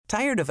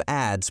Tired of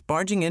ads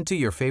barging into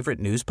your favorite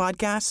news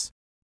podcasts?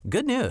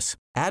 Good news.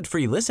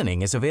 Ad-free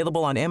listening is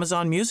available on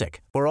Amazon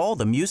Music for all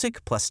the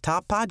music plus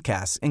top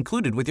podcasts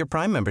included with your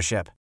Prime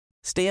membership.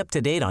 Stay up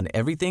to date on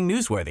everything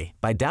newsworthy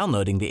by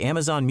downloading the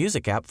Amazon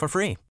Music app for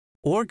free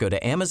or go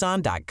to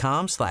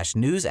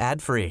amazon.com/news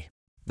ad free.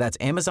 That's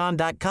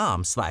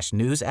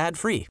amazon.com/news ad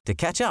free to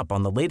catch up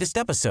on the latest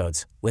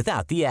episodes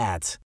without the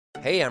ads.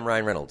 Hey, I'm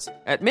Ryan Reynolds.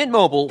 At Mint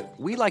Mobile,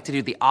 we like to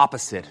do the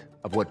opposite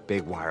of what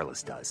Big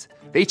Wireless does.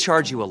 They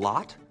charge you a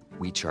lot,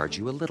 we charge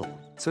you a little.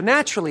 So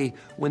naturally,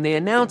 when they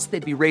announced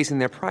they'd be raising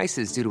their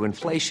prices due to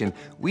inflation,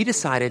 we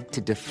decided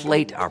to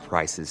deflate our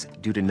prices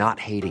due to not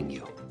hating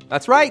you.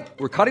 That's right.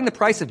 We're cutting the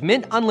price of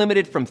Mint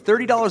Unlimited from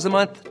 $30 a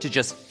month to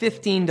just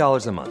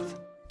 $15 a month.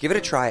 Give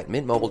it a try at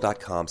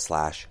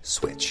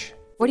mintmobile.com/switch.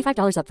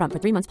 $45 up front for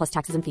 3 months plus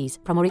taxes and fees.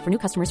 Promo rate for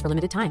new customers for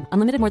limited time.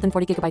 Unlimited more than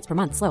 40 gigabytes per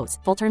month. Slows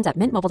full terms at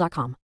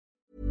mintmobile.com.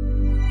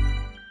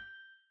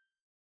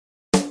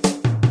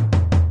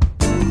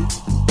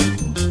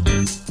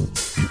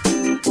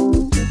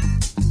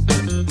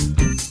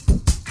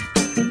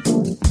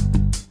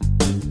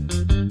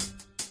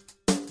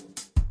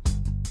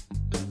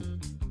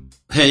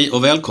 Hej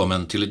och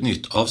välkommen till ett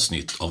nytt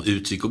avsnitt av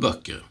Utvik och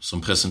böcker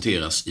som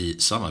presenteras i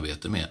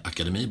samarbete med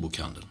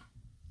Akademibokhandeln.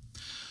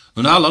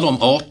 Under alla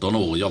de 18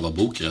 år jag var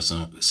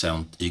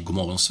bokrecensent i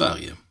Godmorgon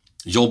Sverige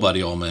jobbade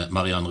jag med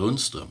Marianne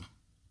Rundström,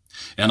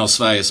 en av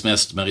Sveriges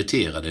mest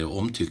meriterade och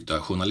omtyckta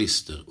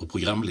journalister och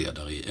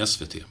programledare i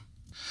SVT.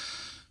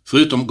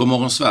 Förutom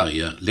Godmorgon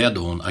Sverige ledde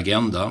hon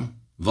Agenda,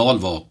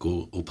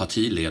 valvakor och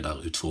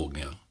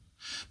partiledarutfrågningar,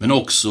 men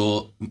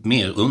också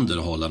mer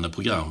underhållande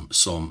program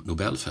som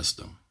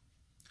Nobelfesten.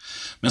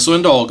 Men så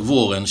en dag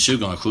våren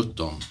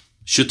 2017,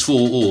 22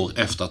 år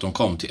efter att hon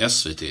kom till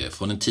SVT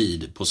från en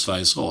tid på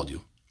Sveriges Radio,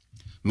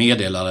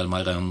 meddelade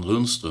Marianne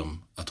Rundström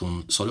att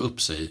hon sade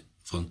upp sig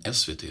från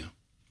SVT.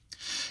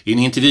 I en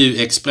intervju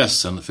i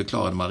Expressen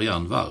förklarade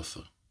Marianne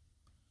varför.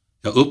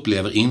 Jag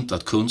upplever inte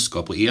att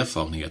kunskap och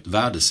erfarenhet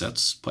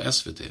värdesätts på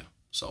SVT,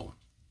 sa hon.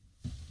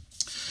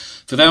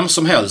 För vem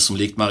som helst som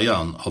likt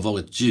Marianne har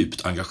varit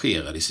djupt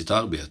engagerad i sitt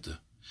arbete,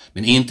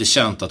 men inte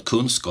känt att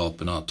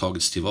kunskaperna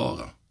tagits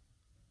tillvara,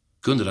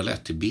 kunde det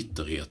lett till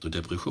bitterhet och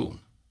depression.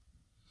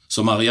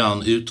 Så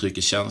Marianne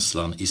uttrycker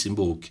känslan i sin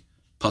bok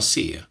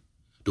Passé,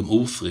 de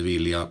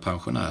ofrivilliga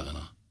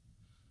pensionärerna,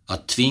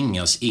 att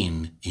tvingas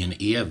in i en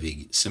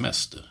evig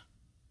semester.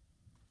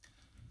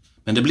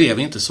 Men det blev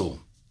inte så.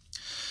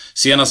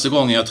 Senaste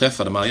gången jag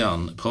träffade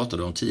Marianne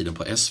pratade om tiden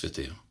på SVT.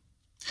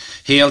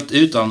 Helt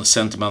utan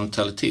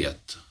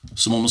sentimentalitet,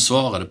 som om hon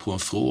svarade på en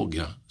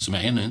fråga som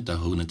jag ännu inte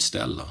har hunnit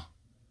ställa,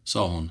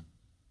 sa hon: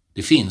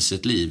 det finns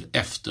ett liv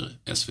efter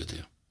SVT.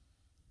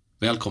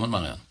 Välkommen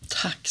Marianne.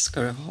 Tack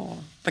ska du ha.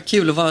 Vad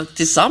kul att vara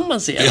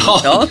tillsammans igen.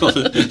 Ja.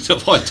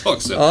 Det var ett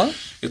tag sedan. Ja.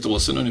 Ett år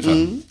sedan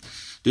ungefär.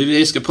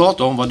 Vi ska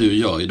prata om vad du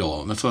gör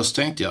idag. Men först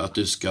tänkte jag att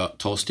du ska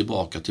ta oss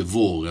tillbaka till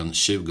våren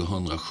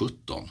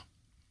 2017.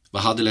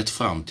 Vad hade lett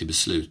fram till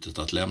beslutet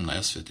att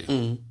lämna SVT?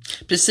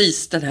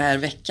 Precis den här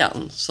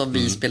veckan som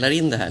vi spelar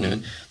in det här nu.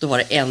 Då var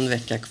det en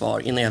vecka kvar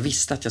innan jag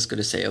visste att jag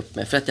skulle säga upp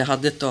mig. För att jag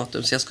hade ett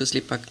datum så jag skulle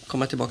slippa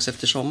komma tillbaka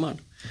efter sommaren.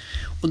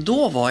 Och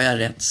då var jag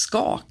rätt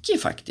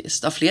skakig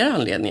faktiskt, av flera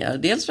anledningar.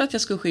 Dels för att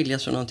jag skulle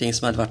skiljas från någonting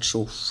som hade varit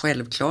så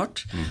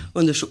självklart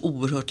under så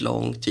oerhört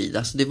lång tid.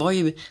 Alltså det var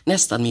ju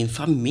nästan min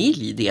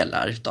familj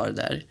delar av det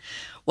där.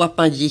 Och att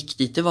man gick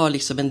dit, det var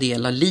liksom en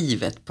del av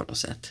livet på något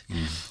sätt.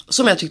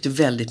 Som jag tyckte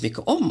väldigt mycket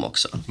om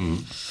också.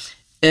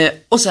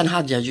 Och sen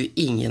hade jag ju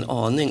ingen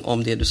aning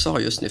om det du sa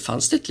just nu.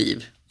 Fanns det ett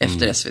liv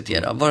efter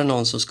SVT då? Var det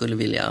någon som skulle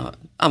vilja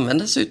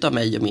använda sig av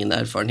mig och min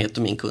erfarenhet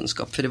och min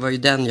kunskap? För det var ju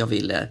den jag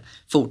ville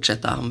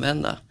fortsätta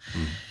använda.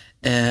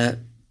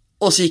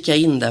 Och så gick jag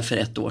in där för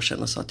 1 år sedan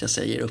och sa att jag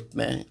säger upp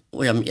mig.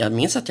 Och jag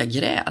minns att jag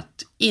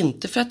grät.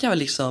 Inte för att jag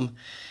liksom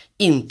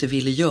inte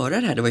ville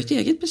göra det här. Det var ett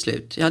eget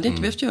beslut. Jag hade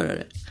inte behövt göra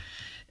det.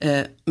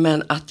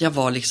 Men att jag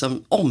var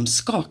liksom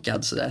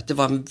omskakad sådär. Att det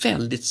var en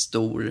väldigt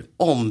stor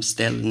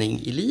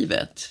omställning i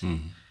livet.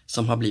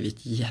 Som har blivit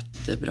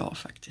jättebra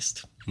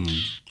faktiskt.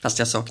 Fast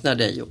jag saknar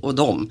dig och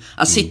dem.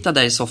 Att sitta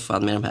där i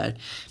soffan med de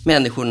här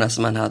människorna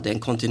som man hade en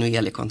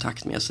kontinuerlig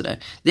kontakt med och sådär.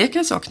 Det kan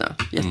jag sakna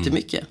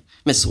jättemycket.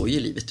 Men så är ju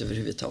livet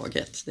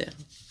överhuvudtaget.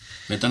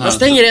 Man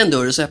stänger en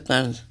dörr och så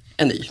öppnar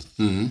en ny.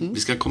 Vi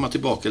ska komma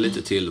tillbaka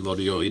lite till vad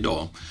du gör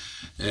idag.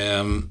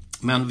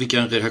 Men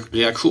vilka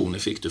reaktioner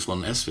fick du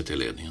från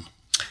SVT-ledningen?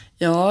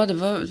 Ja, det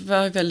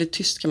var väldigt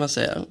tyst kan man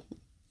säga.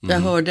 Jag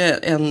hörde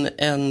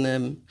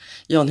en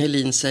Jan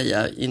Helin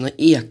säga i en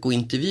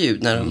ekointervju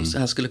när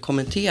han skulle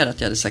kommentera att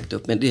jag hade sagt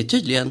upp mig. Det är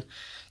tydligen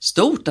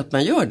stort att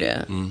man gör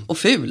det. Och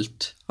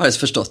fult, har jag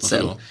förstått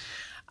sen.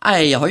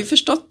 Nej, jag har ju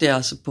förstått det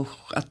alltså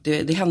att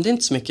det hände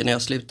inte så mycket när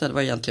jag slutade. Det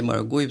var egentligen bara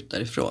att gå ut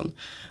därifrån.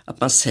 Att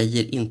man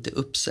säger inte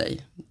upp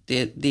sig.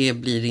 Det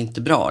blir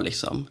inte bra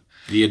liksom.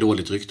 Det ger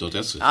dåligt rykte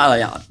åt SVT.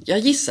 Ja, jag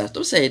gissar att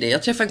de säger det.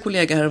 Jag träffade en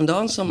kollega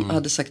häromdagen som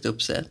hade sagt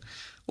upp sig.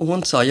 Och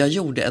hon sa, jag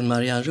gjorde en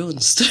Marianne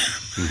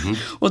Rundström.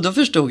 Och då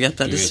förstod jag att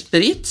det hade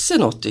spritt sig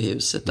något i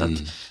huset. Att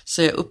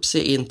säga upp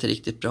sig är inte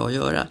riktigt bra att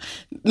göra.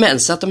 Men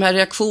så att de här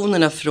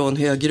reaktionerna från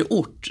högre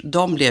ort,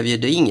 de blev ju,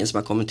 det är ingen som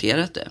har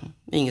kommenterat det.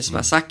 Ingen som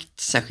har sagt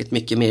särskilt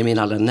mycket mer, min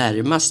allra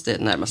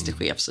närmaste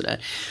chef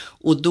sådär.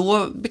 Och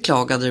då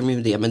beklagade de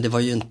ju det, men det var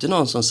ju inte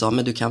någon som sa,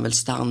 men du kan väl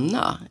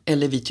stanna.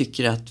 Eller vi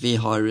tycker att vi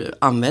har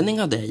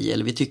användning av dig,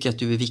 eller vi tycker att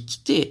du är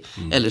viktig,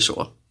 eller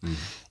så.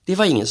 Det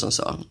var ingen som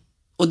sa.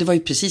 Och det var ju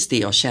precis det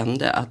jag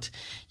kände, att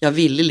jag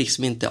ville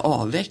liksom inte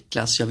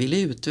avvecklas, jag ville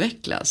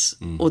utvecklas.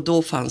 Och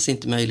då fanns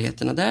inte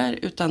möjligheterna där,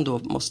 utan då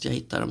måste jag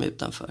hitta dem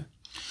utanför.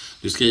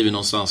 Du skriver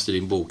någonstans i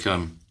din bok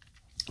här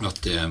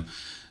att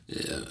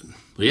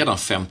redan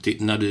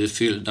när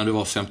du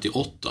var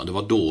 58, det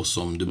var då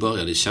som du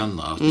började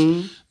känna att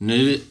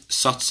nu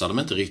satsar de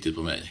inte riktigt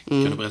på mig.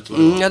 Kan du berätta vad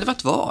det var? Ja, det var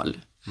ett val.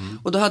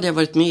 Och då hade jag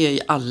varit med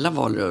i alla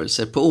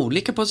valrörelser på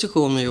olika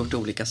positioner och gjort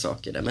olika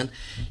saker där. Men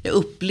jag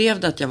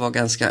upplevde att jag var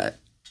ganska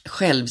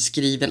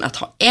självskriven att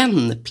ha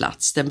en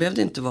plats. Den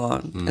behövde inte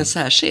vara en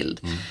särskild.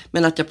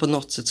 Men att jag på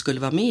något sätt skulle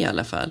vara med i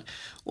alla fall.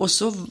 Och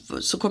så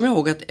kom jag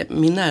ihåg att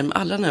min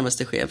allra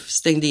närmaste chef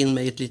stängde in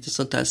mig i ett litet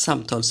sånt där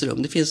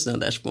samtalsrum. Det finns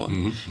sådana där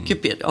små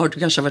kuper. Du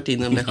kanske har varit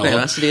inne om det själv.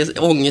 Alltså det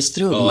är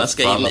ångestrum man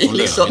ska in i.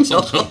 Liksom.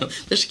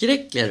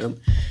 Förskräckliga rum.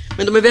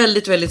 Men de är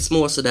väldigt, väldigt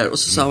små sådär. Och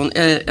så sa hon,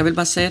 jag vill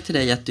bara säga till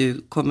dig att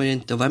du kommer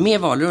inte att vara med i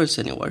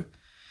valrörelsen i år.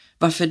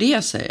 Varför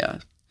det, säger jag.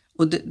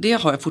 Och det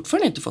har jag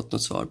fortfarande inte fått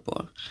något svar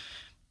på.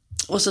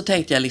 Och så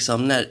tänkte jag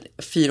liksom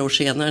 4 år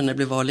senare när det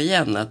blev val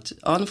igen att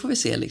ja, nu får vi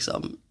se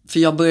liksom. För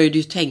jag började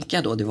ju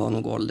tänka då, det var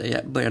nog ålder,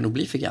 jag började nog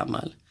bli för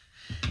gammal.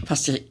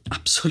 Fast jag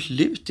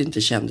absolut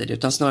inte kände det,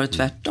 utan snarare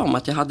tvärtom.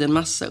 Att jag hade en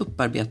massa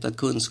upparbetad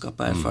kunskap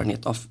och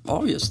erfarenhet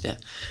av just det.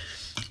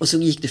 Och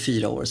så gick det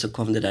 4 år, så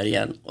kom det där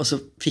igen. Och så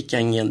fick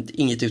jag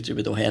inget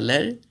utrymme då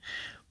heller.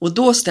 Och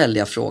då ställde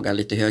jag frågan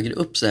lite högre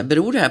upp, så här,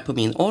 beror det här på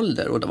min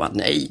ålder? Och de var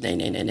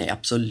nej,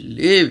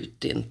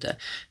 absolut inte.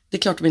 Det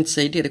är klart de inte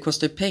säger det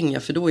kostar ju pengar,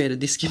 för då är det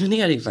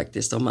diskriminering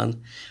faktiskt om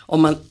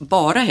man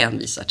bara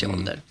hänvisar till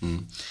ålder.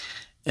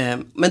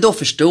 Men då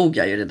förstod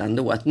jag ju redan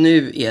då att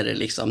nu är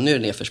det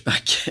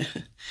nedförsbacke.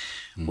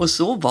 Och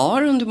så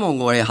var det under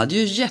många år. Jag hade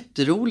ju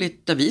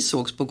jätteroligt där vi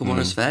sågs på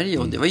Godmorgon Sverige,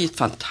 och det var ju ett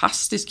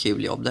fantastiskt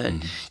kul jobb där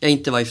jag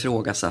inte var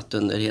ifrågasatt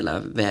under hela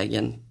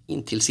vägen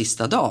in till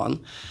sista dagen.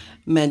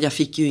 Men jag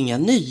fick ju inga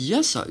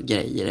nya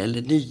grejer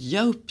eller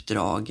nya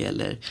uppdrag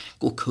eller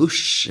gå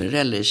kurser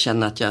eller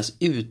känna att jag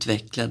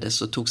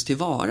utvecklades och togs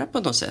tillvara på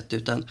något sätt.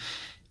 Utan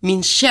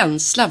min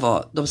känsla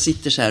var, de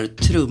sitter så här och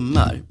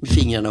trummar med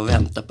fingrarna och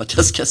väntar på att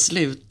jag ska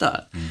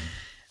sluta.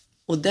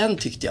 Och den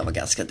tyckte jag var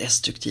ganska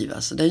destruktiv.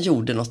 Alltså den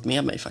gjorde något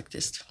med mig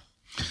faktiskt.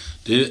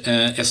 Du,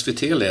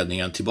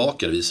 SVT-ledningen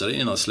tillbakavisade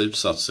dina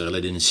slutsatser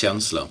eller din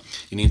känsla.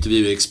 I en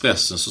intervju i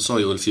Expressen så sa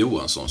ju Ulf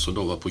Johansson, som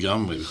då var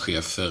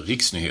programchef för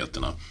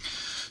Riksnyheterna,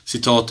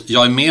 citat,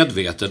 jag är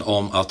medveten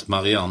om att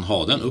Marianne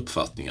har den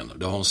uppfattningen.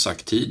 Det har hon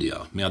sagt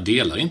tidigare, men jag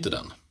delar inte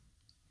den.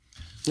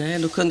 Nej,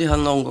 då kunde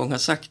han någon gång ha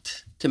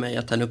sagt till mig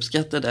att han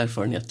uppskattade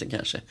erfarenheten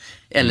kanske.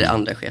 Eller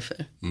andra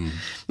chefer.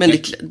 Men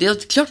det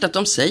är klart att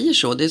de säger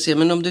så.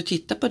 Men om du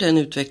tittar på den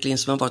utvecklingen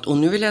som har varit. Och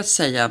nu vill jag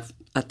säga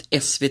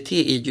att SVT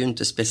är ju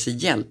inte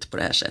speciellt på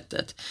det här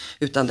sättet.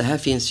 Utan det här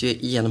finns ju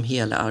genom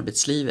hela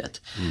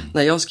arbetslivet.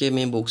 När jag skrev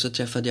min bok så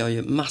träffade jag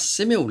ju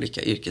massor med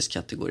olika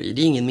yrkeskategorier.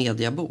 Det är ingen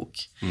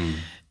mediabok.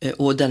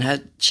 Och den här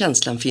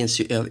känslan finns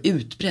ju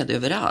utbredd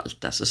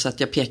överallt. Alltså, så att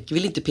jag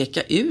vill inte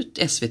peka ut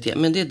SVT.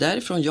 Men det är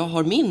därifrån jag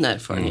har min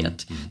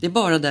erfarenhet. Det är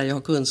bara där jag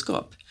har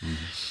kunskap.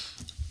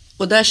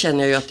 Och där känner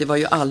jag ju att det var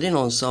ju aldrig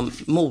någon som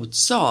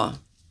motsade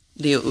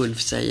det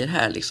Ulf säger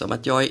här. Liksom,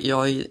 att jag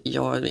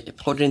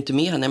håller inte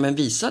med henne, men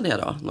visa det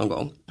då någon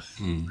gång.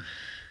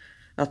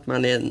 Att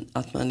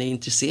man är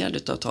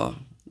intresserad av att ta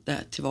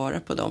tillvara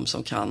på dem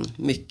som kan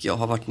mycket och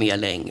har varit med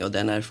länge. Och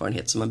den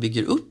erfarenhet som man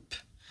bygger upp.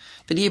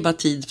 För det är bara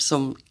tid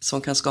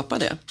som kan skapa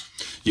det.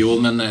 Jo,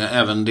 men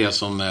även det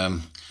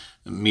som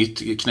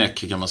mitt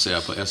knäck kan man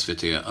säga på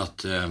SVT,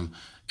 att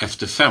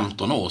efter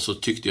 15 år så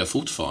tyckte jag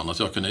fortfarande att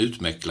jag kunde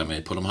utveckla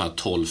mig på de här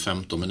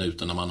 12-15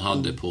 minuterna man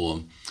hade på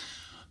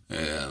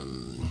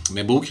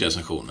med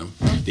bokrecensionen.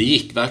 Det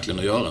gick verkligen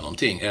att göra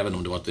någonting, även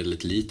om det var ett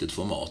väldigt litet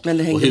format. Men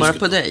det hängde bara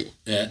på dig?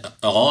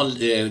 Ja,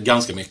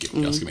 ganska mycket.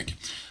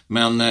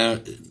 Men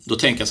då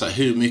tänker jag så här,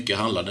 hur mycket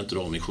handlar det inte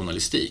då om i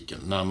journalistiken?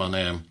 När man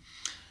är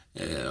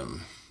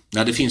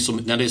när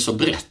det är så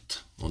brett,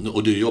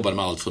 och du jobbar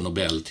med allt från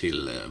Nobel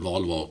till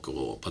valvakor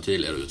och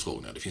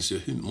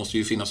partiledarutfrågningar, måste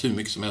ju finnas hur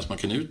mycket som helst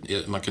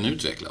man kan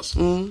utvecklas.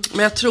 Men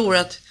jag tror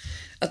att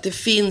det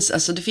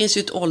finns ju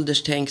ett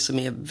ålderstänk som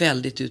är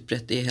väldigt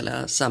utbrett i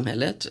hela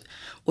samhället.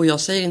 Och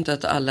jag säger inte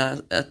att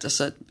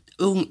att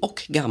ung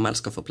och gammal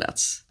ska få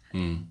plats.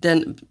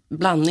 Den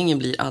blandningen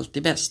blir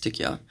alltid bäst,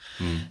 tycker jag.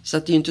 Så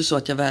att det är ju inte så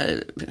att jag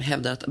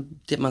hävdar att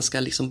man ska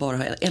liksom bara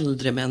ha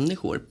äldre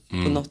människor på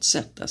något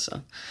sätt. Alltså.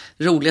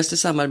 Roligaste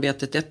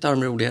samarbetet, ett av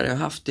de roligare jag har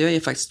haft, det är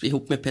faktiskt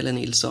ihop med Pelle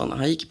Nilsson.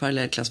 Han gick i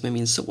parallellklass med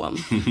min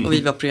son och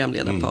vi var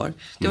programledarpar.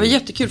 Det var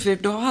jättekul, för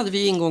då hade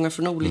vi ingångar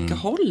från olika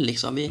håll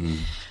liksom.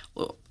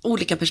 och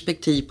olika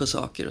perspektiv på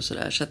saker och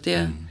sådär. Så att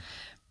det,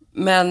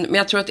 men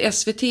jag tror att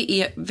SVT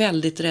är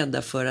väldigt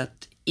rädda för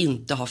att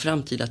inte ha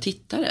framtida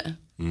tittare.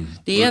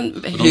 Det är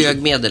en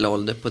hög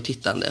medelålder på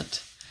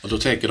tittandet. Och då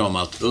tänker de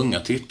att unga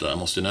tittare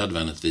måste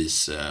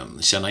nödvändigtvis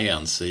känna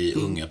igen sig i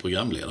unga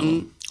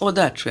programledare. Och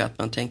där tror jag att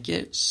man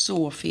tänker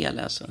så fel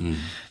alltså.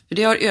 För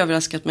det har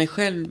överraskat mig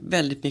själv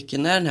väldigt mycket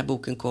när den här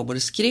boken kom. Och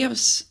det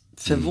skrevs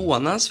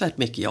förvånansvärt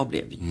mycket. Jag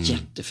blev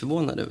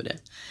jätteförvånad över det.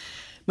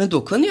 Men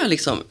då kunde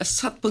jag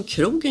satt på en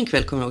krog en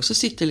kväll, kommer jag också,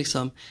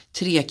 sitter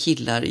 3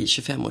 killar i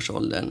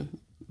 25-årsåldern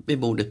vid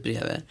bordet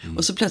bredvid.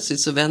 Och så plötsligt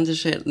så vänder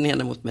sig den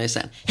ena mot mig och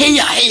säger: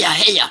 heja, heja,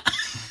 heja!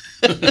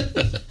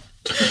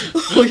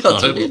 Och jag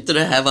trodde inte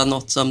det här var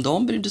något som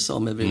de brydde sig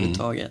om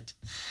överhuvudtaget.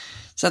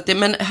 Så att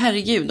men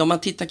herregud, om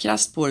man tittar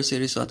krasst på det så är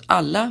det så att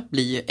alla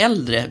blir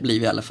äldre, blir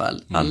vi i alla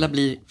fall. Alla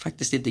blir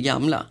faktiskt inte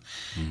gamla.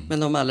 Men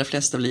de allra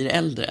flesta blir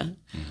äldre.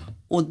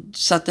 Och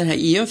så att det här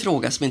är ju en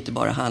fråga som inte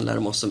bara handlar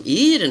om oss som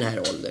är i den här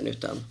åldern,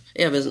 utan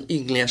även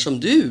ynglingar som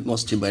du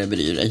måste ju börja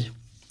bry dig.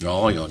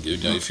 Ja, gud,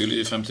 jag fyller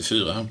ju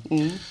 54 här.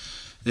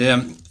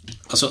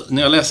 Alltså,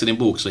 när jag läser din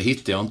bok så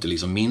hittar jag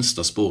inte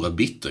minsta spår av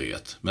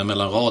bitterhet. Men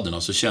mellan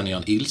raderna så känner jag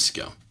en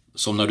ilska.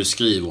 Som när du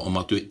skriver om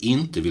att du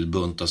inte vill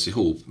buntas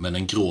ihop med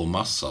en grå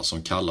massa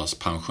som kallas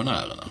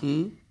pensionärerna.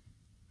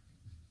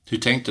 Hur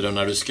tänkte du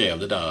när du skrev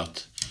det där,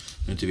 att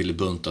du inte ville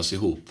buntas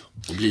ihop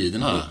och bli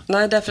den här?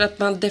 Nej, därför att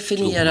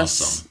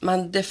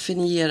man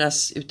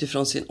definieras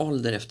utifrån sin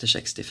ålder efter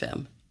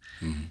 65.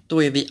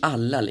 Då är vi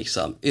alla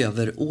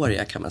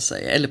överåriga, kan man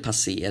säga. Eller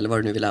passé, eller vad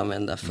du nu vill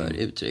använda för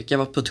uttryck. Jag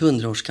var på ett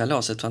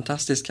 100-årskalas, ett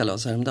fantastiskt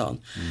kalas häromdagen.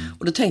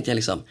 Och då tänkte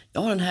jag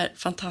den här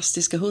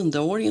fantastiska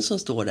 100-åringen som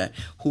står där,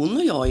 hon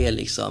och jag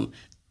är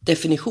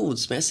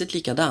definitionsmässigt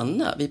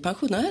likadana. Vi är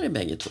pensionärer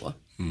bägge två.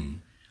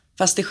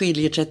 Fast det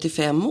skiljer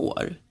 35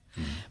 år.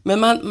 Men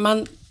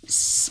man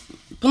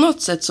på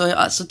något sätt så,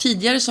 alltså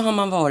tidigare så har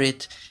man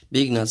varit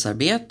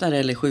byggnadsarbetare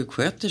eller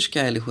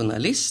sjuksköterska eller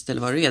journalist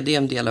eller vad det är. Det är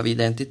en del av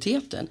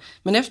identiteten.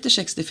 Men efter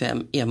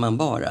 65 är man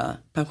bara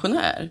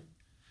pensionär.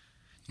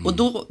 Och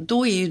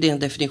då är ju det en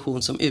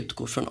definition som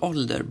utgår från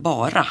ålder,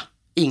 bara,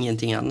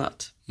 ingenting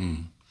annat.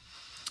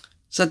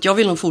 Så att jag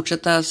vill nog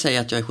fortsätta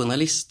säga att jag är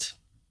journalist.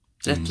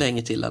 Rätt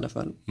länge till i alla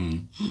fall.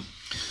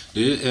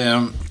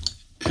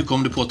 Hur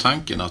kom du på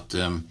tanken att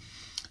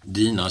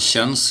dina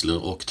känslor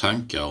och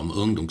tankar om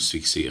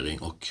ungdomsfixering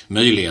och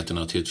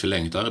möjligheterna till ett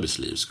förlängt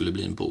arbetsliv skulle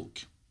bli en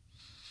bok?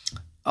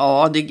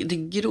 Ja, det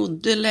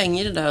grodde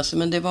länge det där.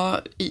 Men det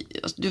var,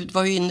 du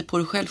var ju inne på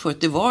det själv förut,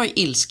 det var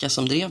ilska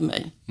som drev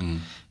mig.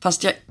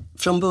 Fast jag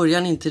från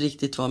början inte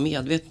riktigt var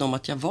medveten om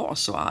att jag var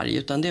så arg.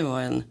 Utan det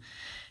var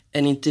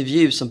en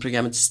intervju som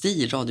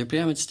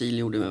radioprogrammet Stil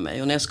gjorde med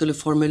mig. Och när jag skulle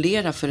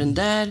formulera för den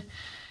där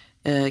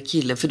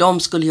killen, för de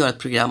skulle göra ett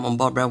program om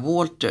Barbara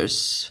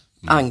Walters,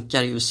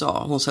 ankar i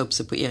USA. Hon sa upp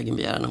sig på egen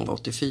begäran när hon var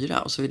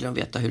 84. Och så ville de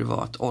veta hur det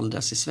var att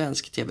åldras i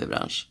svensk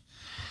tv-bransch.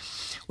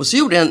 Och så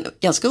gjorde en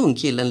ganska ung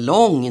kille en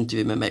lång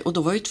intervju med mig. Och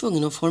då var jag ju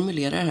tvungen att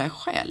formulera det här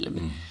själv.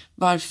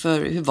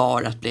 Hur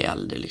var det att bli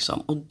äldre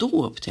Och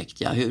då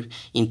upptäckte jag hur,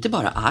 inte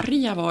bara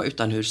arg jag var,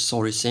 utan hur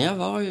sorgsen jag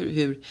var.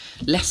 Hur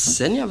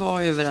ledsen jag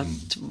var över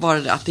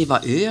att det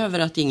var över,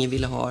 att ingen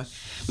ville ha.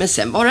 Men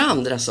sen var det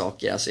andra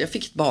saker. Alltså jag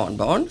fick ett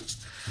barnbarn.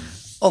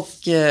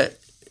 Och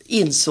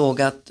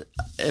insåg att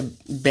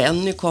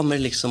Benny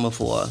kommer att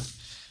få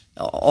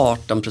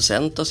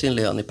 18% av sin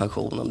lön i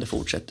pension om det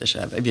fortsätter så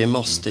här. Vi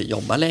måste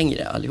jobba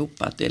längre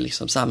allihopa, att det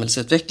är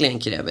samhällsutvecklingen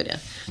kräver det.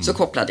 Så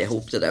kopplade jag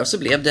ihop det där och så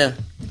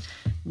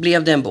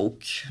blev det en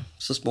bok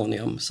så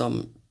småningom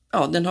som,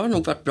 den har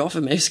nog varit bra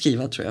för mig att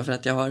skriva, tror jag, för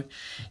att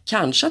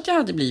jag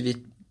hade blivit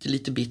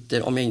lite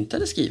bitter om jag inte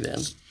hade skrivit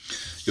den.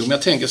 Jo, men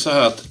jag tänker så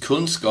här att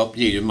kunskap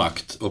ger ju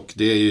makt, och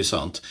det är ju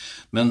sant.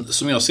 Men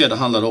som jag ser det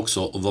handlar det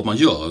också om vad man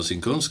gör av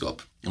sin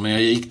kunskap.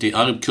 Jag gick till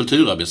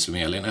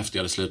kulturarbetsförmedlingen efter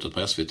jag hade slutat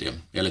på SVT,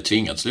 eller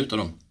tvingat sluta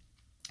dem.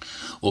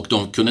 Och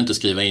de kunde inte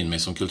skriva in mig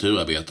som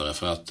kulturarbetare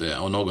för att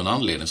av någon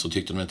anledning så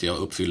tyckte de inte jag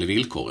uppfyllde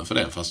villkoren för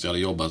det, fast jag hade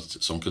jobbat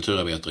som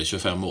kulturarbetare i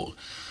 25 år.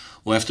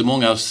 Och efter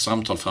många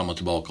samtal fram och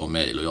tillbaka och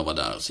mejl, och jag var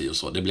där och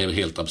så, det blev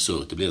helt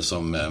absurt. Det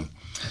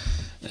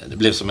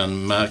blev som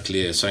en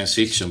märklig science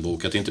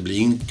fiction-bok att inte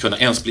kunna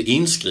ens bli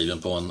inskriven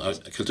på en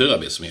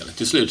kulturarbetsförmedling.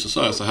 Till slut så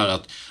sa jag så här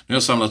att nu har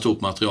jag samlat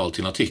ihop material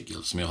till en artikel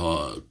som jag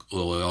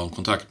har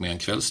kontakt med en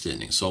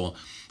kvällstidning. Så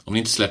om ni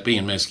inte släpper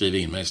in mig, skriver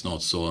in mig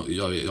snart, så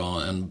gör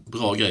jag en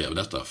bra grej av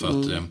detta. För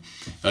att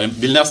jag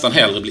vill nästan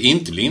hellre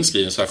inte bli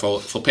inskriven så här för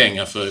att få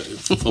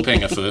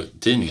pengar för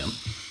tidningen,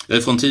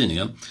 eller från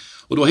tidningen.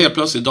 Och då helt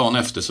plötsligt dagen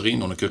efter så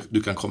ringer hon och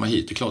du kan komma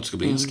hit, det är klart du ska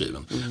bli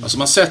inskriven. Alltså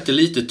man sätter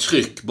lite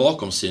tryck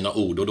bakom sina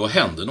ord och då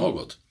händer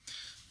något.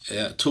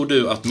 Tror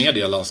du att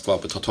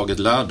medielandskapet har tagit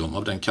lärdom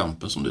av den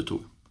kampen som du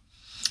tog?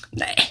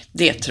 Nej,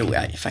 det tror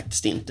jag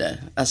faktiskt inte.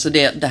 Alltså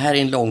det här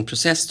är en lång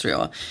process, tror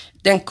jag.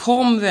 Den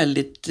kom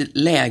väldigt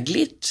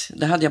lägligt.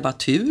 Det hade jag bara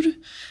tur.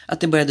 Att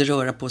det började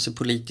röra på sig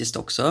politiskt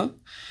också.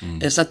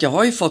 Så att jag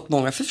har ju fått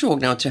många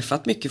förfrågningar och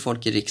träffat mycket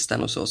folk i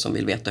riksdagen och så som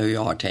vill veta hur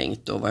jag har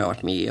tänkt och vad jag har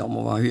varit med om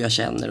och hur jag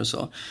känner och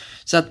så.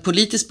 Så att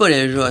politiskt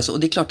börjar det röra sig och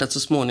det är klart att så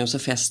småningom så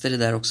fäster det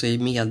där också i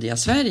media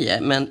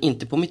Sverige, men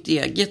inte på mitt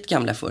eget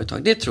gamla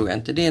företag. Det tror jag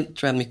inte. Det tror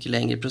jag är en mycket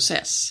längre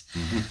process.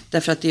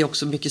 Därför att det är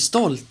också mycket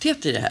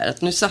stolthet i det här.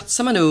 Att nu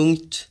satsar man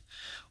ungt.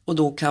 Och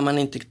då kan man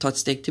inte ta ett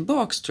steg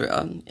tillbaks, tror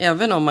jag.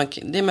 Även om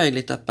det är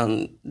möjligt att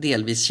man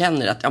delvis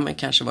känner att men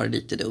kanske var det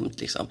lite dumt.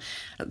 Liksom.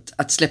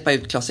 Att släppa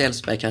ut Claes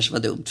Elfsberg kanske var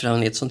dumt för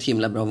han är ett sånt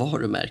himla bra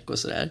varumärke och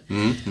sådär.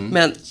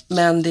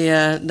 Men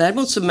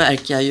däremot så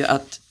märker jag ju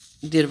att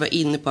det du var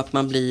inne på att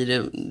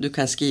du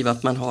kan skriva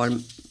att man har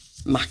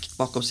makt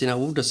bakom sina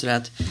ord och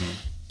sådär.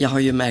 Jag har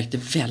ju märkt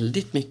det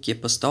väldigt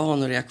mycket på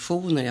stan och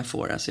reaktioner jag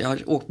får. Alltså jag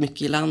har åkt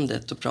mycket i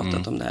landet och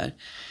pratat om det här.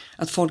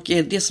 Att folk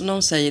det som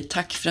någon säger,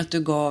 tack för att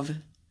du gav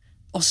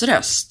oss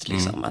röst.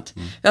 Liksom.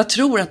 Jag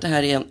tror att det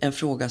här är en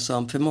fråga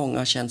som för många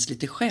har känts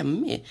lite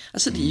skämmig.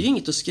 Alltså det är ju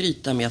inget att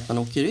skryta med att man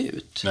åker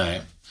ut.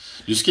 Nej.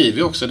 Du skriver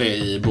ju också det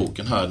i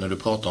boken här när du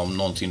pratar om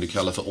någonting du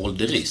kallar för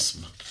ålderism.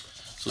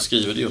 Så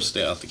skriver du just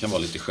det att det kan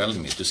vara lite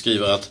självmitt. Du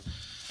skriver att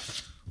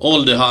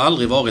ålder har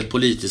aldrig varit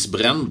politiskt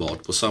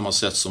brännbart på samma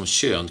sätt som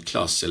kön,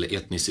 klass eller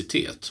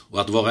etnicitet.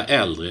 Och att vara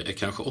äldre är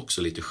kanske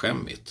också lite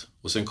skämmigt.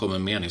 Och sen kommer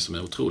en mening som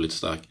är otroligt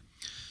stark.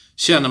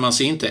 Känner man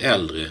sig inte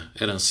äldre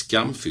är det en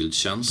skamfylld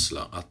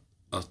känsla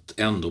att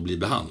ändå bli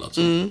behandlad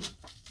så.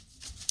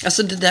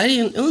 Alltså det där är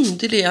en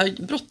underlig, jag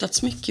har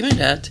brottats mycket med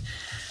det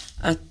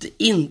att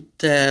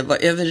inte vara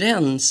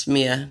överens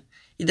med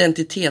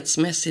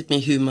identitetsmässigt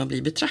med hur man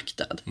blir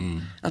betraktad.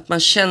 Att man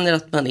känner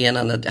att man är en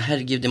annan,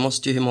 herregud det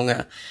måste ju hur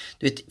många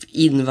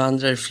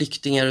invandrare,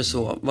 flyktingar och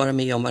så vara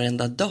med om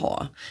varenda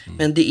dag.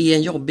 Men det är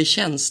en jobbig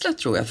känsla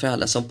tror jag för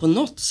alla som på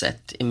något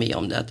sätt är med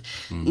om det. Att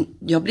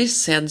jag blir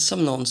sedd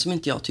som någon som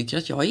inte jag tycker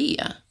att jag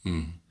är.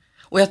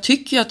 Och jag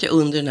tycker att jag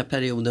under den här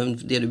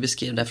perioden, det du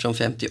beskrev där från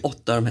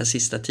 58 de här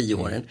sista 10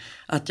 åren,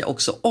 att jag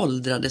också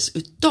åldrades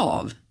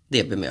utav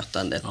det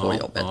bemötandet på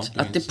jobbet.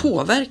 Att det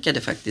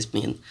påverkade faktiskt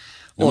min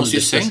man måste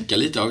ju sänka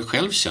lite av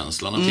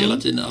självkänslan att hela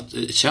tiden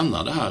att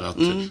känna det här att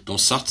de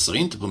satsar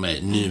inte på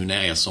mig nu när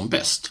jag är som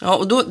bäst. Ja,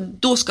 och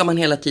då ska man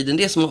hela tiden,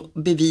 det är som att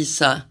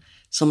bevisa,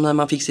 som när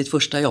man fick sitt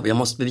första jobb, jag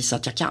måste bevisa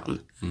att jag kan.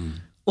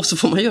 Och så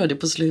får man göra det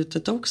på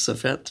slutet också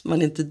för att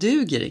man inte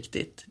duger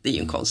riktigt. Det är ju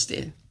en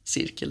konstig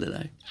cirkel det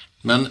där.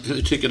 Men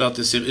hur tycker du att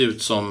det ser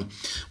ut som,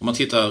 om man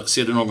tittar,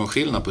 ser du någon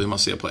skillnad på hur man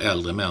ser på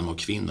äldre män och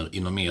kvinnor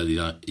inom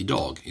media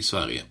idag i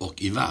Sverige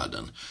och i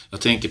världen? Jag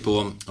tänker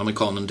på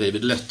amerikanen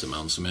David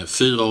Letterman som är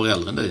 4 år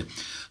äldre än dig.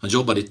 Han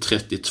jobbade i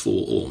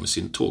 32 år med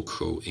sin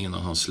talkshow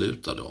innan han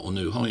slutade och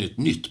nu har han ju ett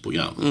nytt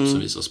program som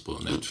visas på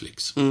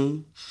Netflix.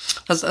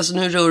 Alltså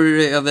nu rör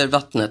du över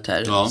vattnet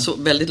här, så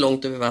väldigt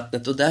långt över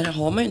vattnet och där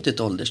har man ju inte ett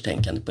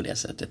ålderstänkande på det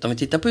sättet. Om vi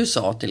tittar på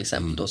USA till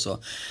exempel då så,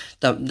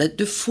 där,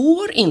 du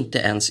får inte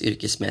ens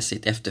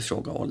yrkesmässigt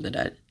efterfråga ålder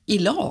där. I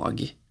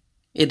lag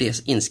är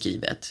det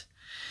inskrivet.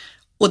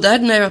 Och där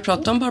när jag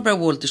pratar om Barbara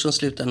Walters som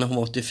slutade när hon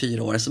var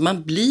 84 år, så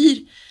man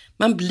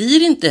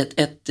blir inte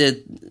ett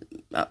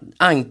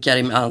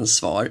ankare med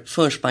ansvar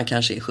förrän man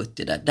kanske är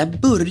 70 där. Där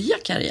börjar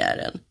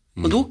karriären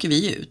och då åker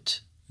vi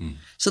ut.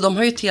 Så de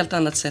har ju ett helt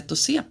annat sätt att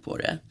se på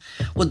det.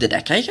 Och det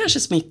där kan ju kanske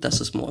smitta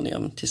så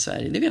småningom till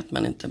Sverige, det vet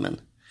man inte. Men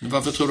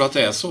varför tror du att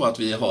det är så att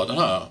vi har den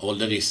här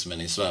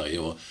ålderismen i Sverige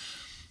och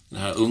det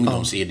här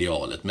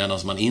ungdomsidealet medan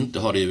man inte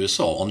har det i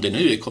USA? Om det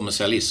nu är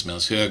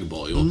kommersialismens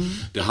högborg och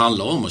det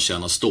handlar om att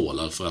tjäna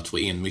stålar för att få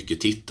in mycket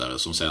tittare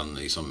som sen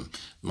liksom,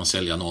 man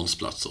säljer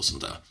annonsplatser och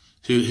sånt där.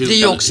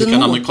 Hur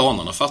kan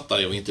amerikanerna fatta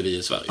det och inte vi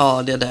i Sverige?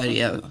 Ja, det där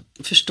är, jag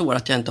förstår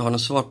att jag inte har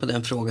något svar på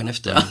den frågan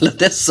efter alla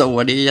dessa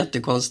år. Det är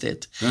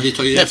jättekonstigt. Men vi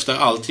tar ju efter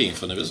allting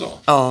från USA.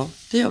 Ja,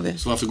 det gör vi.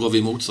 Så varför går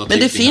vi motsatt Men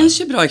det riktning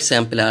finns ju bra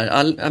exempel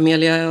här.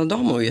 Amelia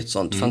Adamo är ju ett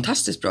sånt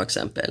fantastiskt bra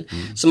exempel.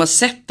 Som har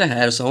sett det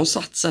här och så har hon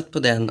satsat på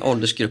den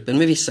åldersgruppen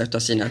med vissa av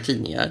sina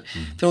tidningar.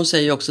 För hon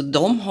säger ju också,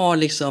 de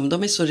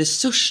är så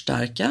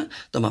resursstarka,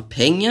 de har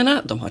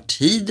pengarna, de har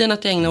tiden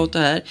att ägna åt det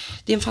här.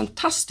 Det är en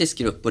fantastisk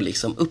grupp att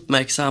liksom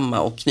uppmärksamma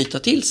och knyta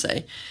till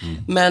sig.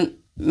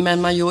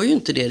 Men man gör ju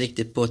inte det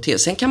riktigt på tv.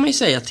 Sen kan man ju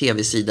säga att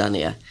tv-sidan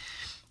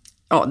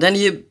den är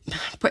ju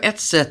på ett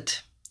sätt,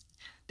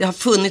 det har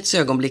funnits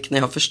ögonblick när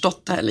jag har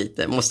förstått det här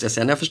lite, måste jag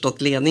säga. När jag har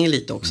förstått ledningen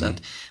lite också.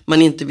 Att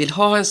man inte vill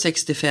ha en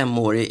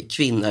 65-årig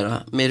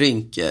kvinna med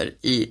rynkor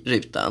i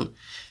rutan.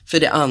 För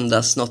det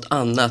andas något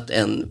annat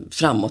än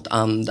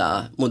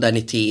framåtanda,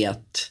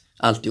 modernitet,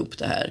 alltihop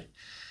det här.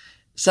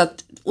 Så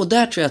att, och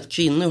där tror jag att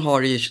kvinnor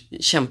har det ju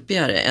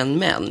kämpigare än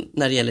män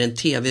när det gäller en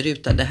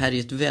tv-ruta. Det här är ju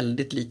ett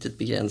väldigt litet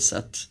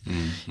begränsat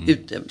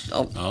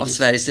av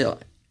Sveriges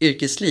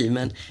yrkesliv.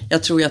 Men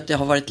jag tror ju att det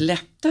har varit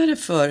lättare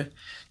för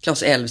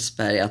Claes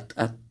Elfsberg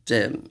att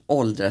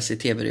åldras i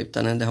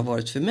tv-rutan än det har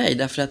varit för mig.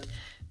 Därför att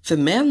för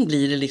män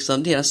blir det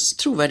liksom, deras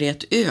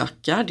trovärdighet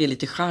ökar. Det är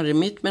lite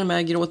charmigt med de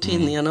här grå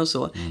tinningarna och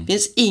så. Det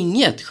finns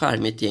inget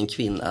charmigt i en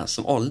kvinna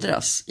som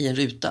åldras i en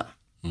ruta.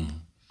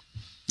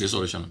 Det är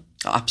så du känner?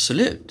 Ja,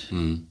 absolut.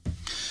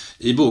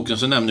 I boken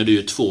så nämner du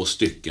ju 2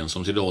 stycken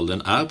som till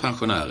åldern är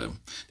pensionärer.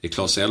 Det är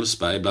Claes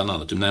Elfsberg bland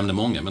annat, du nämner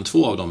många, men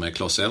 2 av dem är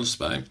Claes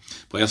Elfsberg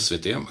på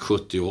SVT,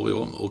 70 år i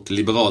år, och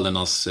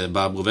Liberalernas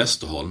Barbro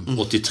Westerholm,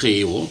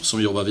 83 år,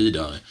 som jobbar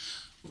vidare.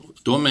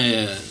 De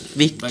är...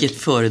 Vilket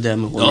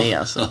föredöme hon är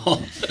alltså.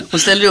 Hon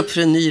ställer upp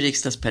för en ny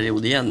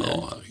riksdagsperiod igen nu.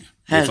 Ja,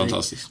 det är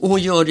fantastiskt. Och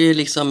hon gör det ju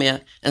liksom med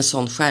en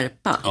sån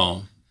skärpa.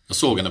 Ja, jag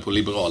såg henne på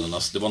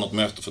Liberalernas, det var något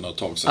möte för några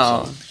tag sedan.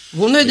 Ja.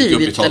 Hon har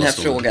drivit den här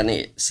frågan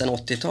sedan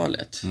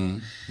 80-talet.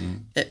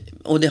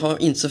 Och det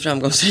har inte så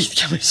framgångsrikt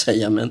kan man ju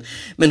säga,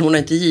 men hon har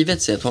inte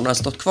givet sig att hon har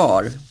stått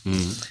kvar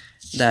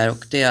där,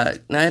 och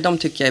de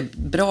tycker jag är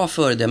bra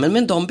föredömen,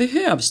 men de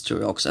behövs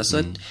tror jag också.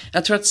 Så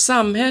jag tror att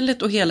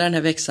samhället och hela den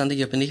här växande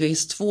gruppen, det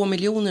finns 2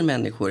 miljoner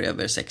människor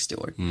över 60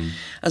 år.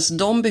 Alltså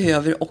de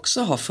behöver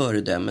också ha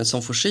föredömen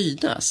som får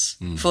synas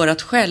för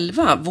att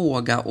själva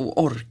våga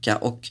och orka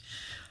och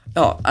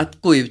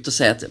att gå ut och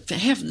säga att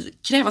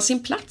kräva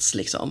sin plats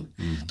liksom.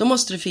 Då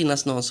måste det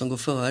finnas någon som går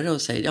före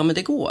och säger, ja men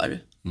det går.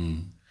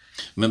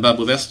 Men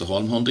Barbro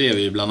Westerholm, hon drev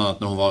ju bland annat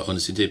när hon var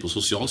under sin tid på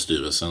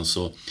Socialstyrelsen,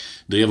 så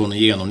drev hon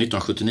igenom,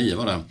 1979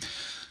 var det,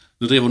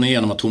 då drev hon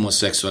igenom att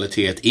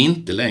homosexualitet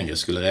inte längre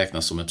skulle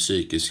räknas som en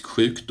psykisk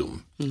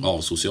sjukdom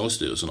av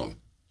Socialstyrelsen då.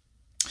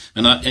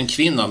 Men en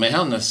kvinna med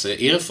hennes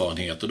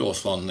erfarenheter då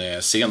från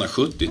sena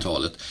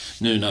 70-talet,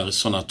 nu när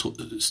sådana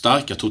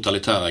starka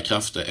totalitära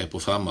krafter är på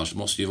frammarsch,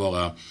 måste ju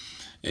vara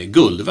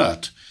guld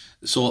värt.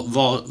 Så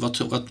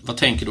vad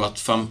tänker du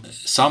att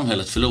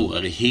samhället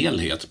förlorar i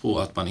helhet på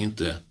att man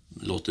inte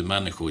låter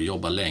människor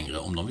jobba längre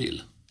om de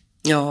vill?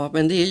 Ja,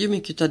 men det är ju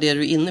mycket av det du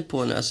är inne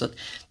på nu. Alltså att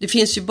det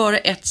finns ju bara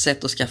ett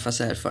sätt att skaffa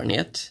sig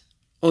erfarenhet,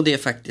 och det är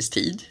faktiskt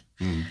tid.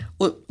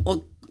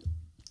 Och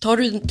tar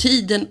du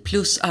tiden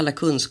plus alla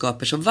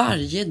kunskaper, så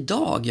varje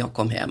dag jag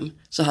kom hem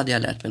så hade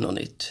jag lärt mig något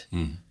nytt.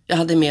 Jag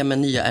hade med mig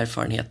nya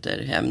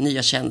erfarenheter hem,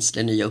 nya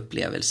känslor, nya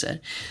upplevelser.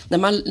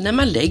 När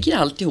man lägger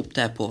alltihop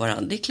det här på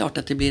varandra, det är klart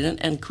att det blir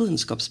en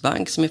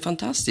kunskapsbank som är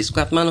fantastisk.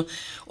 Och att man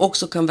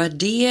också kan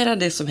värdera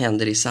det som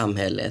händer i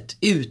samhället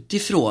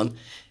utifrån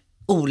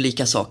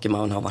olika saker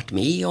man har varit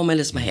med om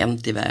eller som har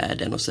hänt i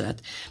världen och sådär.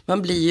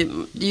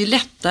 Det är ju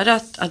lättare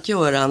att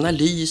göra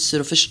analyser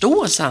och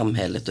förstå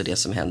samhället och det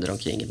som händer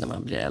omkring när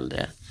man blir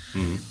äldre.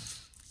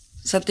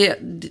 Så att det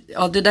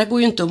där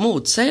går ju inte att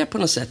motsäga på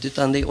något sätt,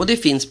 utan det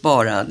finns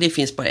bara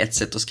ett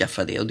sätt att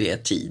skaffa det, och det är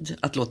tid,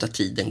 att låta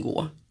tiden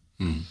gå.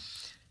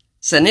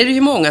 Sen är det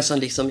ju många som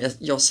liksom,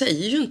 jag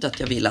säger ju inte att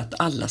jag vill att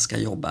alla ska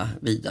jobba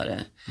vidare.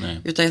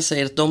 Nej. Utan jag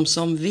säger att de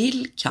som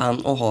vill, kan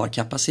och har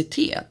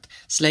kapacitet,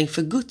 släng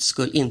för Guds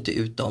skull inte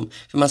ut dem.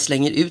 För man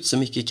slänger ut så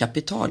mycket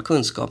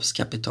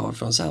kunskapskapital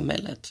från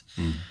samhället.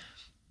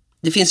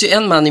 Det finns ju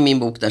en man i min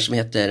bok där som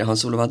heter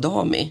Hans-Olof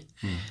Adami,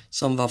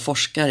 som var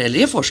forskare, eller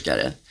är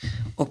forskare,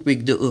 och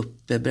byggde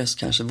upp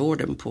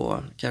bröstcancervården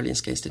på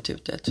Karolinska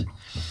institutet.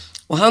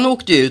 Och han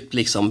åkte ut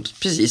liksom,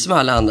 precis som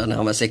alla andra när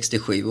han var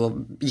 67, och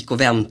gick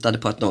och väntade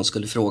på att någon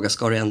skulle fråga,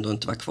 ska du ändå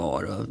inte vara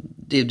kvar? Och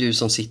det är du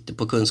som sitter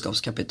på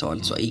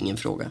kunskapskapitalet, så ingen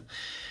fråga.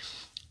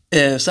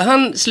 Så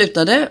han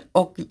slutade,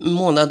 och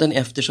månaden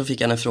efter så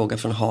fick han en fråga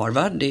från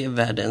Harvard, det är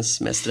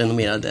världens mest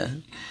renommerade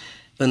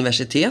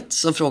universitet,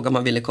 så frågade om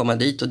han ville komma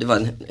dit, och det var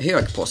en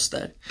hög post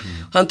där.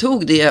 Han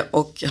tog det,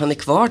 och han är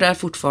kvar där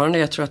fortfarande.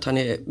 Jag tror att han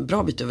är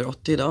bra bit över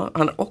 80 idag.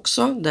 Han har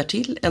också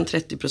därtill en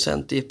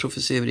 30%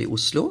 professur i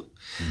Oslo.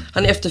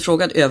 Han är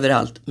efterfrågad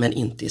överallt, men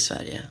inte i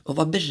Sverige. Och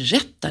vad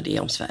berättar det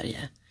om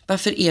Sverige?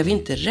 Varför är vi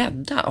inte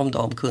rädda om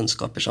de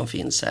kunskaper som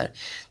finns här?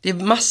 Det är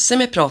massor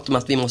med prat om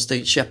att vi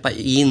måste köpa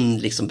in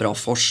liksom bra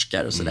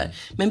forskare och sådär.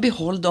 Men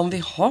behåll dem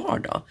vi har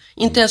då.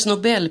 Inte ens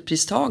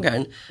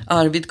Nobelpristagaren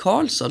Arvid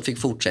Carlsson fick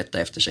fortsätta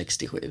efter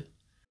 67.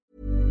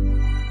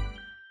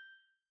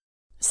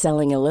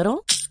 Selling a little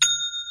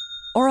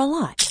or a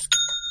lot?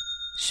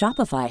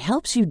 Shopify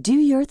helps you do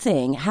your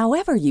thing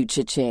however you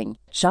cha-ching.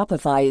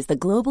 Shopify is the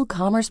global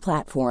commerce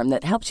platform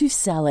that helps you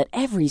sell at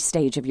every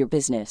stage of your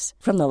business.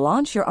 From the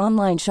launch your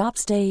online shop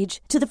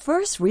stage to the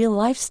first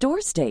real-life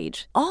store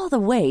stage, all the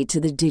way to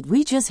the did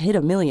we just hit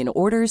a million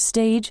orders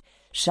stage.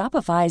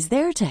 Shopify is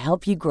there to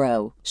help you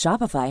grow.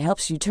 Shopify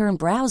helps you turn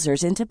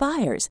browsers into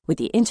buyers with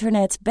the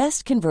internet's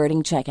best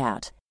converting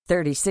checkout.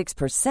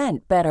 36%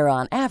 better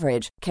on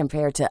average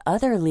compared to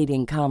other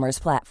leading commerce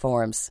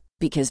platforms.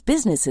 Because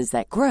businesses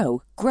that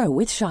grow, grow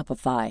with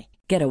Shopify.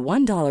 Get a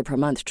 $1 per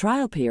month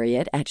trial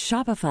period at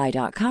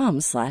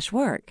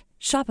shopify.com/work.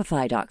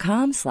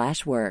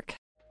 Shopify.com/work.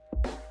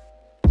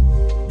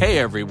 Hey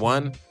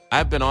everyone,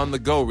 I've been on the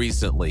go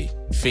recently.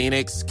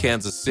 Phoenix,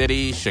 Kansas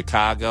City,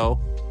 Chicago.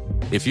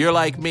 If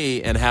you're like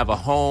me and have a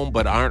home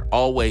but aren't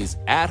always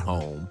at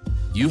home,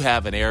 you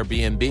have an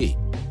Airbnb.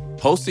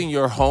 Hosting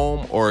your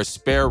home or a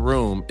spare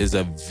room is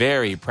a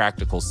very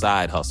practical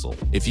side hustle.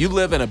 If you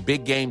live in a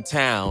big game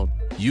town,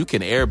 you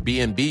can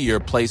Airbnb your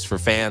place for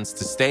fans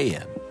to stay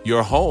in.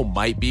 Your home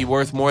might be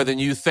worth more than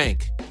you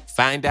think.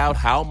 Find out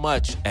how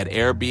much at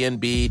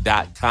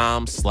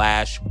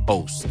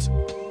airbnb.com/host.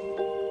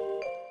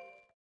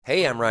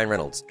 Hey, I'm Ryan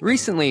Reynolds.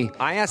 Recently,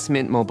 I asked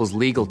Mint Mobile's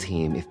legal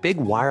team if big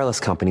wireless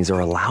companies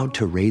are allowed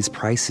to raise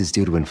prices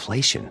due to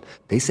inflation.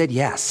 They said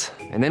yes.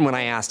 And then when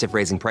I asked if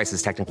raising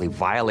prices technically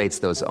violates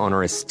those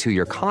onerous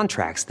two-year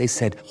contracts, they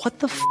said, "What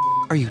the f***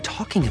 are you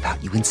talking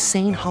about, you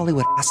insane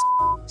Hollywood ass?"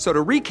 So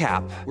to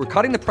recap, we're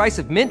cutting the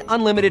price of Mint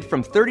Unlimited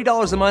from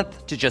 $30 a month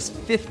to just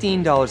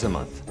 $15 a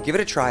month. Give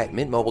it a try at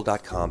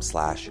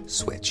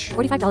mintmobile.com/switch.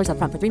 $45 up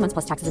front for 3 months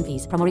plus taxes and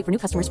fees. Promo rate for new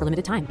customers for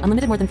limited time.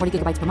 Unlimited more than 40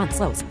 gigabytes per month.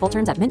 Slows full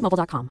terms at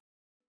mintmobile.com.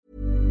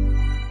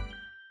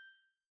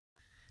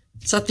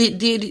 Så att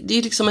det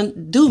är liksom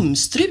en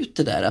dumstrut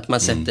det där att man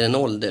sätter en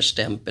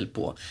åldersstämpel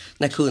på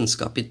när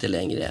kunskap inte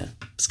längre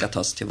ska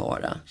tas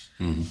tillvara.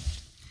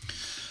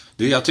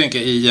 Jag tänker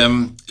i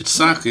ett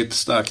särskilt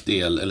starkt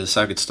del eller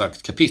särskilt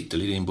starkt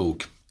kapitel i din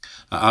bok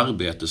är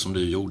arbete som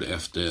du gjorde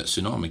efter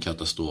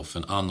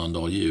tsunamikatastrofen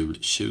annandag jul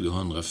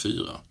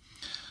 2004.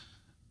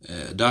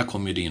 Där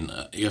kom ju din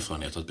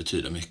erfarenhet att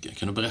betyda mycket.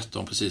 Kan du berätta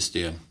om precis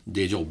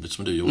det jobbet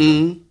som du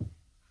gjorde?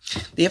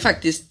 Det är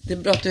faktiskt, det är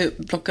bra att du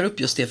plockar upp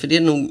just det, för det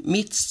är nog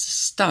mitt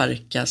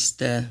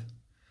starkaste,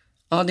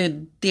 ja, det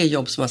är det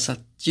jobb som har satt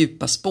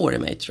djupa spår i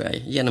mig, tror jag,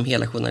 genom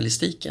hela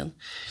journalistiken.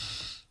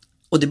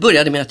 Och det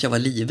började med att jag var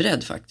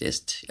livrädd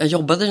faktiskt. Jag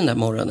jobbade den där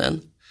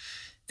morgonen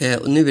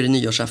och nu är det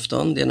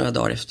nyårsafton, det är några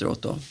dagar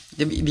efteråt då.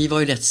 Vi var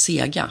ju rätt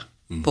sega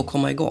på att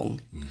komma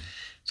igång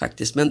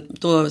faktiskt. Men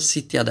då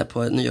sitter jag där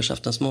på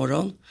nyårsaftons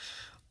morgon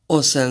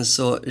och sen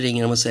så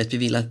ringer de och säger att vi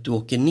vill att du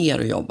åker ner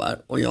och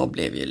jobbar. Och jag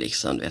blev ju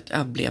liksom,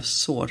 jag blev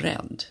så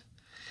rädd.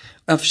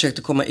 Jag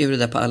försökte komma ur det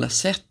där på alla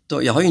sätt.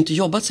 Och jag har ju inte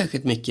jobbat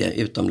särskilt mycket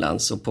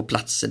utomlands och på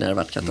platser där det har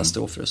varit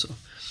katastrofer och så.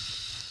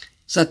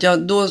 Så att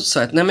jag då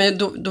sa att nej, men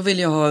då vill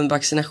jag ha en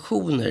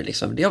vaccinationer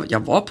liksom.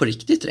 Jag var på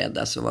riktigt rädd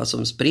alltså, vad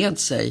som spred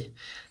sig.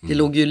 Det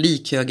låg ju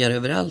likhögar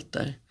överallt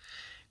där.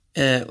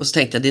 Och så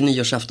tänkte jag, det är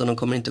nyårsafton, de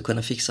kommer inte att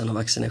kunna fixa någon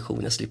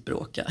vaccination, jag slipper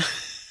åka.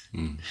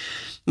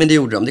 Men det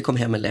gjorde de, det kom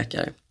hem en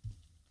läkare.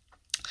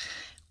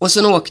 Och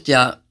sen åkte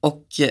jag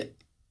och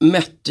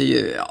mötte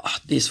ju,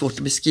 det är svårt att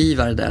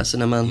beskriva det där, så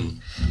när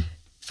man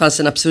fanns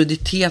en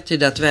absurditet i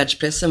det att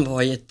världspressen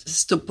var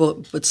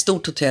på ett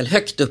stort hotell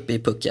högt uppe i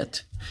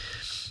Phuket.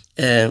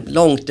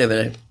 Långt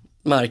över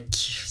mark,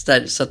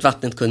 så att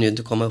vattnet kunde ju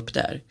inte komma upp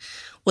där.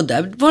 Och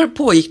där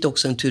pågick det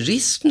också en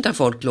turism där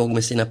folk låg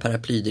med sina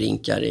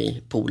paraplydrinkar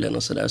i poolen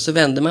och sådär. Så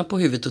vände man på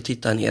huvudet och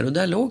tittade ner och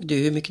där låg det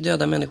ju hur mycket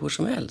döda människor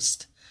som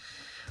helst.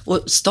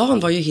 Och stan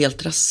var ju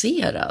helt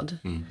raserad.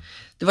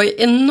 Det var ju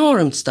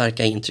enormt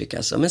starka intryck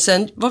alltså. Men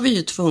sen var vi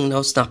ju tvungna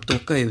att snabbt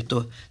åka ut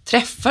och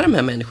träffa de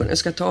här människorna. Jag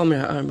ska ta av mig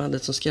det här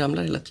armbandet som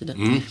skramlar hela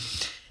tiden.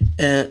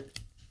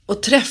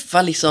 Och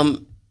träffa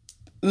liksom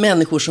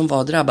människor som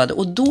var drabbade.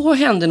 Och då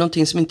hände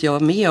någonting som inte jag var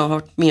med och har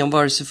varit med om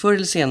vare sig förr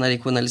eller senare i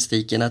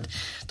journalistiken. Att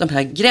de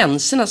här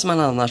gränserna som man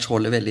annars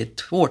håller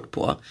väldigt hårt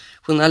på.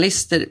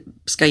 Journalister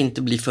ska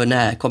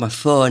inte komma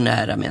för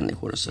nära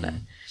människor och sådär.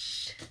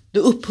 Då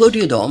upphörde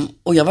ju de.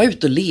 Och jag var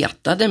ute och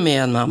letade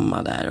med en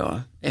mamma där och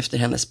efter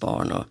hennes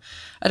barn. Och,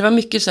 det var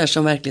mycket så här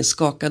som verkligen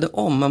skakade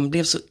om. Man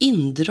blev så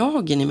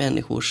indragen i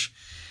människors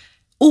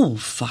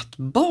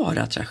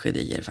ofattbara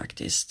tragedier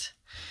faktiskt.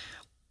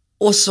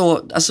 Och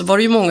så alltså var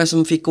det ju många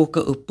som fick åka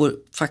upp och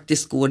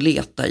faktiskt gå och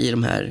leta i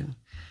de här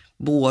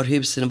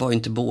bårhusen. Det var ju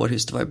inte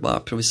bårhus, det var ju bara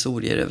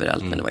provisorier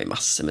överallt. Men det var ju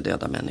massor med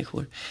döda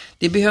människor.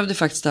 Det behövde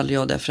faktiskt aldrig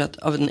jag därför att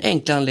av den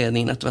enkla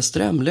anledningen att det var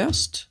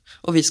strömlöst.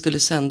 Och vi skulle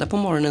sända på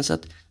morgonen så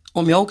att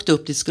om jag åkte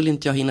upp dit skulle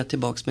inte jag hinna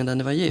tillbaka medan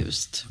det var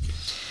ljust.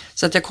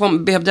 Så att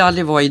jag behövde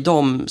aldrig vara i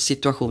de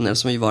situationerna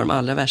som ju var de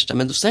allra värsta.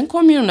 Men sen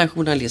kom ju de här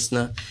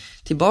journalisterna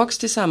tillbaks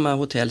till samma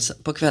hotell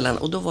på kvällen.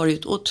 Och då var det ju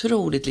ett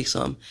otroligt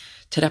liksom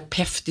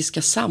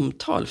terapeutiska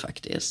samtal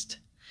faktiskt.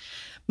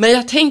 Men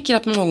jag tänker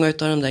att många av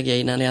de där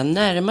grejerna när jag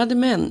närmade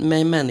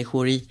mig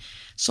människor i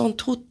sån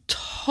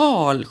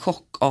total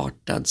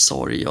chockartad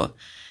sorg och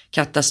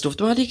katastrof.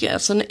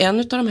 Alltså en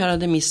av de här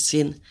hade mist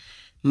sin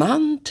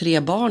man, 3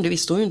 barn. Det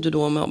visste hon ju inte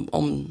då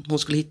om hon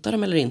skulle hitta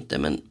dem eller inte.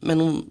 Men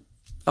hon,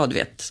 ja du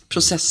vet,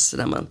 processer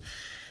där man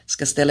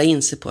ska ställa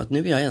in sig på att nu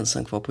är jag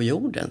ensam kvar på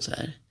jorden så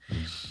här.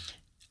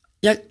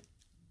 Jag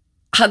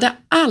hade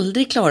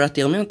aldrig klarat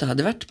det om jag inte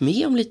hade varit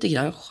med om lite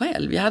grann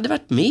själv. Jag hade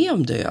varit med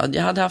om död.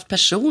 Jag hade haft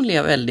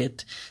personliga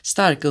väldigt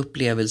starka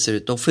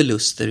upplevelser och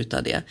förluster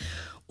utav det.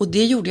 Och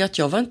det gjorde att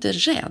jag var inte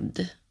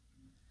rädd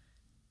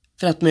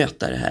för att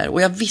möta det här.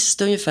 Och jag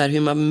visste ungefär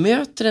hur man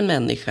möter en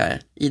människa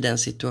i den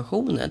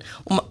situationen.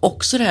 Och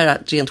också det här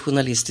att rent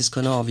journalistiskt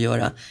kunna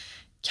avgöra,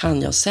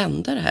 kan jag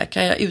sända det här?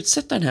 Kan jag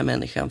utsätta den här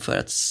människan för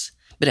att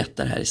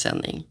berätta det här i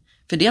sändning?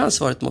 För det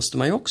ansvaret måste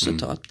man ju också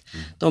ta. Att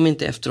de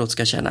inte efteråt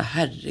ska känna,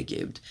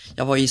 herregud,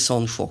 jag var i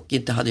sån chock,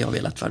 inte hade jag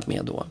velat vara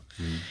med då.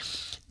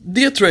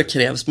 Det tror jag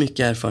krävs mycket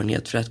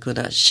erfarenhet för att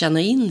kunna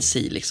känna in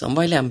sig liksom.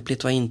 Vad är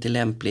lämpligt, vad är inte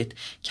lämpligt?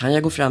 Kan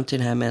jag gå fram till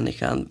den här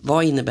människan?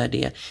 Vad innebär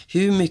det?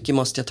 Hur mycket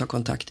måste jag ta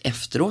kontakt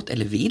efteråt?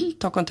 Eller vill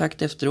ta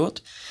kontakt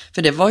efteråt?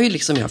 För det var ju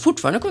liksom, jag har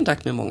fortfarande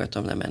kontakt med många av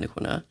de där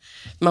människorna.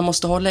 Man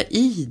måste hålla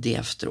i det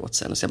efteråt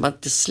sen och så man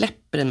inte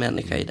släpper en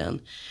människa i den.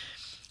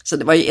 Så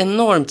det var ju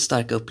enormt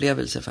starka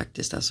upplevelser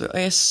faktiskt. Alltså,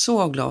 jag är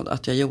så glad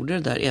att jag gjorde det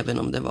där, även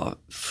om det var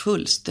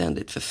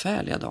fullständigt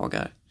förfärliga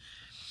dagar.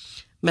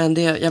 Men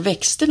jag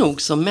växte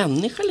nog som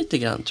människa lite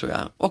grann, tror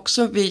jag.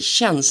 Också vid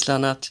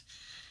känslan att,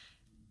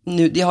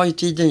 nu, det har ju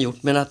tiden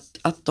gjort, men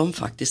att de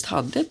faktiskt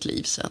hade ett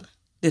liv sen.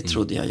 Det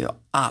trodde jag ju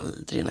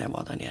aldrig när jag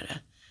var där nere.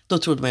 Då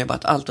trodde man ju bara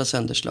att allt var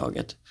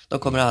sönderslaget. De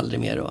kommer aldrig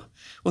mer.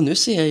 Och nu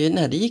ser jag ju,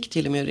 när det gick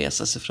till och med att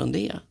resa sig från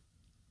det.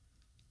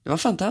 Det var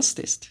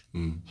fantastiskt.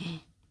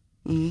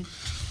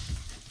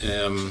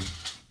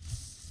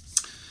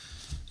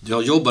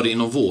 Jag jobbade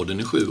inom vården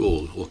i 7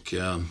 år och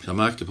jag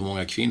märkte på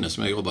många kvinnor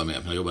som jag jobbade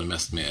med. Jag jobbade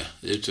mest med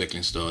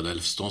utvecklingsstörda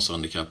eller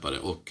förståndshandikappade.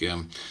 Och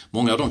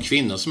många av de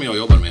kvinnor som jag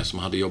jobbade med, som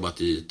hade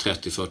jobbat i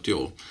 30-40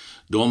 år,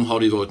 de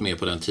hade ju varit med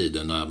på den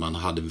tiden när man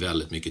hade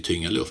väldigt mycket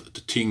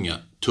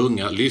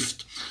tunga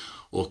lyft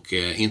och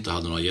inte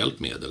hade några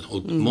hjälpmedel.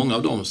 Och många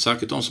av dem,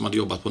 särskilt de som hade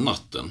jobbat på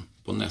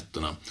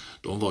nätterna,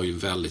 de var ju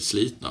väldigt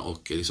slitna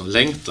och liksom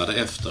längtade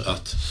efter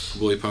att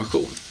gå i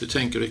pension. Hur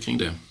tänker du kring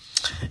det?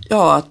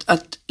 Ja,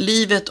 att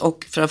livet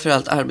och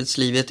framförallt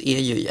arbetslivet är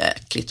ju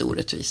jäkligt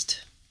orättvist.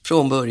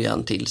 Från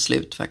början till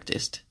slut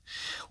faktiskt.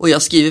 Och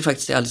jag skriver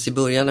faktiskt det alldeles i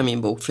början av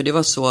min bok. För det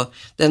var så,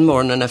 den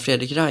morgonen när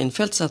Fredrik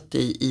Reinfeldt satt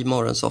i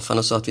morgonsoffan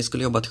och sa att vi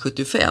skulle jobba till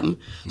 75.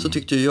 Så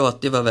tyckte jag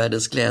att det var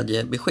världens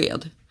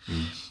glädjebesked.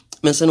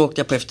 Men sen åkte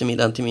jag på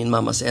eftermiddagen till min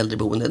mammas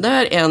äldreboende.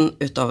 Där en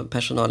utav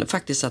personalen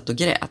faktiskt satt och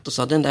grät och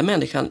sa, den där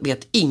människan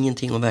vet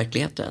ingenting om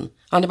verkligheten.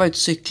 Han är bara ute och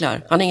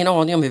cyklar. Han har ingen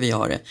aning om hur vi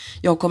har det.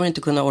 Jag kommer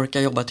inte kunna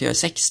orka jobba till jag är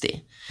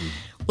 60.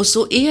 Och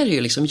så är det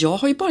ju liksom. Jag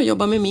har ju bara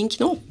jobbat med min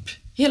knopp.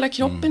 Hela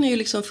kroppen är ju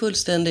liksom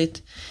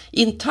fullständigt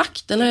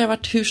intakt. Den har jag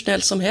varit hur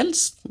snäll som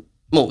helst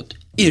mot.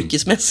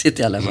 Yrkesmässigt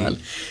i alla fall.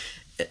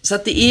 Så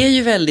att det är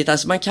ju väldigt,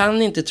 alltså man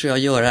kan inte, tror jag,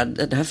 göra,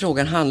 den här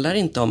frågan handlar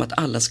inte om att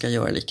alla ska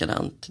göra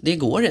likadant. Det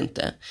går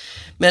inte.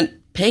 Men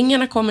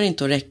pengarna kommer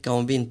inte att räcka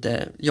om vi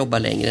inte jobbar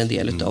längre en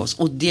del utav oss.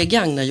 Och det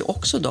gagnar ju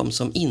också de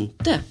som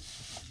inte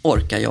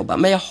orkar jobba.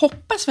 Men jag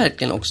hoppas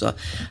verkligen också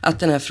att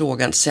den här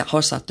frågan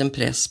har satt en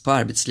press på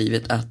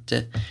arbetslivet att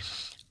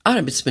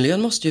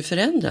arbetsmiljön måste ju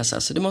förändras.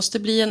 Alltså det måste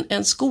bli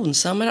en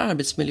skonsammare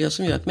arbetsmiljö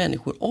som gör att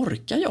människor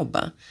orkar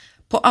jobba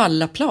på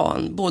alla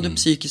plan, både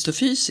psykiskt och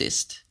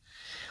fysiskt.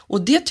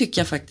 Och det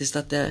tycker jag faktiskt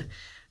att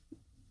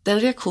den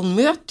reaktion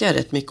möter jag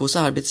rätt mycket hos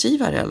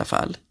arbetsgivare i alla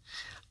fall.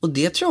 Och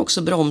det tror jag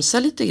också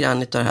bromsar lite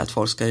grann av det här att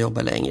folk ska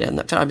jobba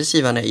längre. För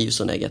arbetsgivarna är ju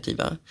så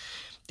negativa.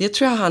 Det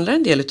tror jag handlar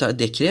en del av,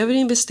 det kräver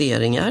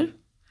investeringar.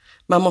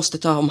 Man måste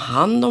ta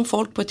hand om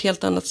folk på ett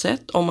helt annat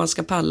sätt om man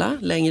ska palla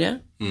längre.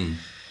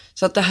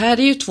 Så att det här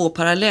är ju 2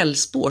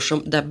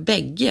 parallellspår där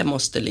bägge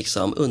måste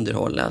liksom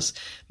underhållas.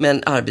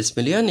 Men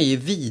arbetsmiljön är ju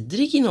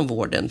vidrig inom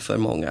vården för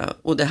många.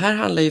 Och det här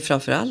handlar ju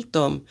framförallt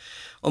om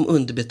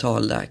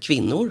underbetalda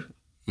kvinnor.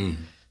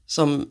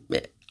 Som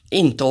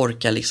inte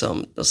orkar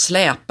liksom, de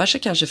släpar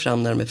sig kanske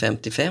fram när de är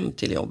 55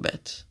 till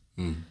jobbet.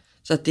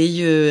 Så att det är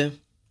ju,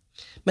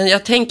 men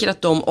jag tänker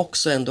att de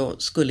också ändå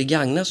skulle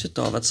gagnas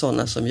utav att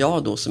sådana som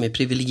jag då, som är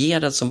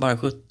privilegierad som bara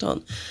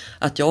 17,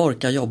 att jag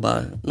orkar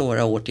jobba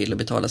några år till och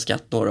betala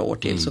skatt några år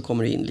till, så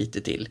kommer det in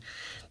lite till.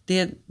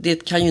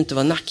 Det kan ju inte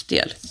vara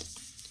nackdel.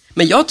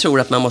 Men jag tror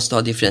att man måste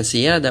ha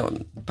differentierade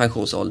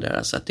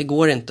pensionsåldrar, så att det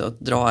går inte att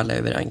dra alla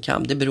över en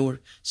kam. Det beror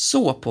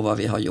så på vad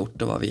vi har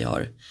gjort och vad vi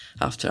har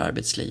haft för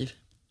arbetsliv.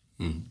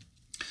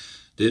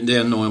 Det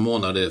är några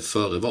månader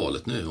före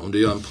valet nu. Om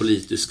du gör en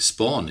politisk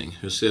spaning,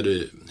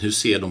 hur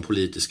ser de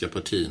politiska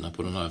partierna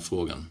på den här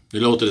frågan? Det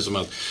låter det som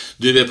att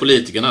du är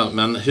politikerna,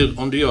 men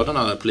om du gör den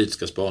här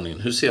politiska spaningen,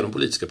 hur ser de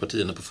politiska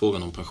partierna på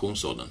frågan om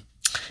pensionsåldern?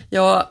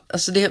 Ja,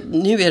 alltså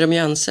nu är de ju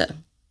ense.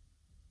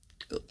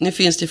 Nu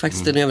finns det ju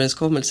faktiskt en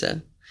överenskommelse.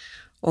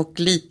 Och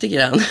lite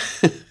grann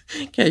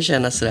kan jag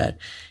känna sådär,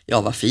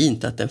 ja vad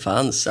fint att den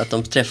fanns, att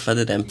de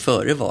träffade den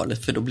före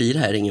valet, för då blir det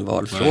här ingen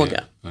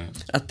valfråga. Nej.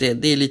 Att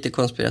det är lite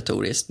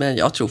konspiratoriskt, men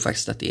jag tror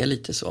faktiskt att det är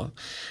lite så.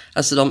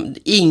 Alltså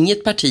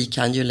inget parti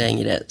kan ju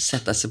längre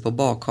sätta sig på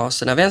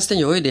bakhaserna. Vänstern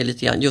gör ju det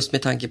lite grann, just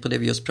med tanke på det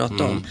vi just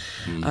pratade om.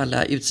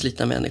 Alla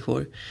utslitna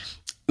människor.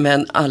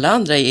 Men alla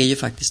andra är ju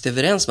faktiskt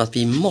överens om att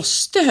vi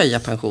måste höja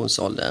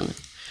pensionsåldern.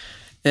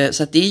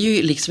 Så att det är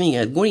ju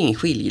liksom går ingen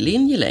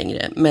skiljelinje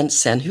längre. Men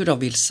sen hur de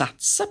vill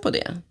satsa på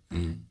det,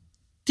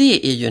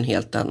 det är ju en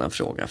helt annan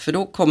fråga. För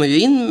då kommer ju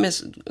in med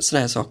såna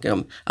här saker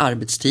om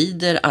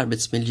arbetstider,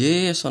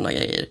 arbetsmiljö och sådana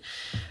grejer.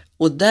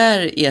 Och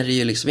där är det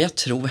ju liksom, jag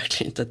tror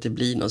verkligen inte att det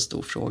blir någon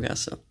stor fråga.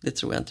 Alltså. Det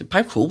tror jag inte.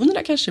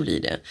 Pensionerna kanske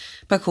blir det.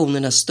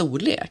 Pensionernas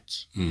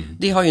storlek.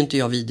 Det har ju inte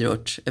jag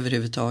vidrört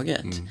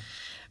överhuvudtaget.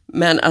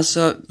 Men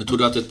alltså... Men tror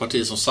du att ett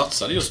parti som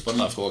satsade just på den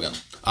här frågan,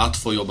 att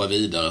få jobba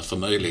vidare, få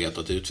möjlighet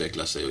att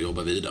utveckla sig och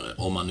jobba vidare,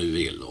 om man nu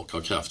vill och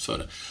har kraft för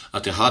det,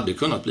 att det hade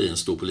kunnat bli en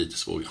stor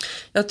politisk fråga?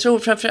 Jag tror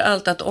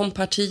framförallt att om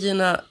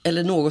partierna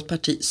eller något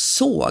parti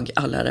såg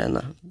alla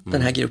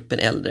den här gruppen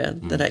äldre,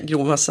 den här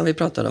grovmassan vi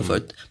pratade om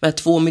förut, med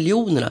 2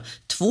 miljonerna.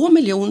 2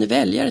 miljoner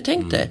väljare,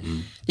 tänk dig.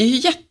 Det är ju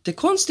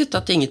jättekonstigt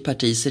att inget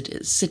parti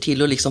ser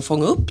till att liksom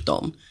fånga upp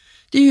dem.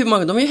 Det är ju hur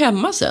många, de är ju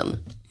hemma sen.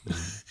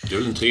 Det är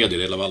väl en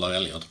tredjedel av alla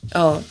väljare.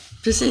 Ja,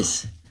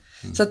 precis.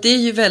 Så att det är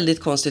ju väldigt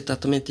konstigt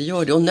att de inte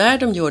gör det. Och när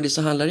de gör det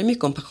så handlar det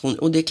mycket om pension.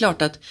 Och det är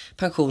klart att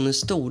pensionens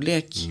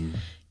storlek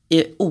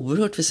är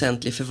oerhört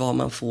väsentlig för vad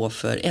man får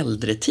för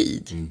äldre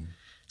tid.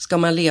 Ska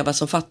man leva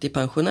som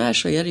fattigpensionär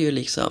så är det ju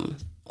liksom,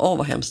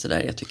 vad hemskt det där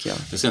är, tycker jag.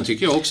 Men sen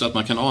tycker jag också att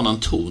man kan ana en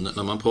ton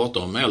när man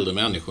pratar om äldre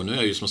människor. Nu är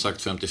jag ju som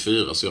sagt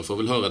 54, så jag får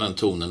väl höra den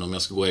tonen. Om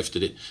jag ska gå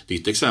efter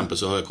ditt exempel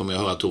så kommer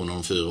jag höra tonen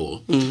om 4 år.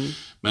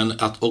 Men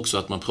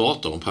att man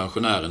pratar om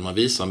pensionären, man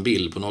visar en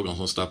bild på någon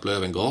som stapplar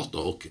över en gata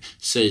och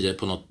säger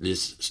på något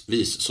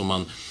vis som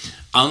man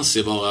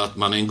anser vara att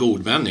man är en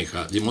god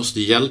människa. Vi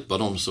måste hjälpa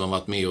dem som har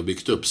varit med och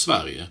byggt upp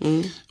Sverige.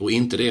 Och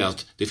inte det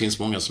att det finns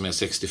många som är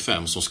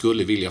 65 som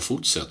skulle vilja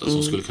fortsätta,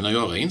 som skulle kunna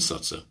göra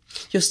insatser.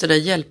 Just det där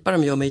hjälpa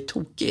dem gör mig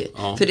tokig.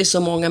 För det är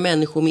så många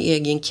människor med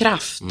egen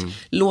kraft.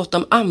 Låt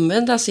dem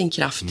använda sin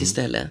kraft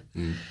istället.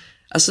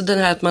 Alltså den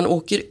här att man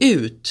åker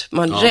ut,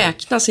 man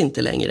räknas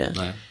inte längre.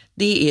 Nej.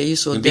 Det är ju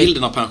så. Men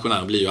bilden av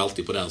pensionären blir ju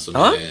alltid på den som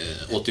är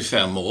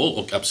 85 år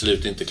och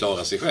absolut inte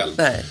klarar sig själv.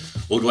 Nej.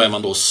 Och då är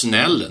man då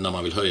snäll när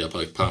man vill höja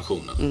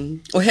pensionen.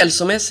 Och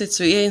hälsomässigt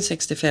så är en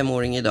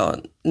 65-åring idag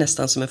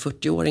nästan som en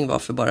 40-åring var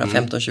för bara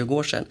 15-20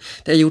 år sedan.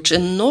 Det har gjorts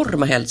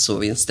enorma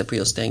hälsovinster på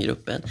just den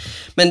gruppen.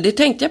 Men det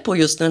tänkte jag på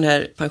just när den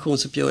här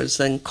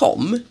pensionsuppgörelsen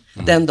kom,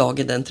 den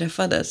dagen den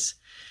träffades.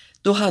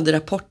 Då hade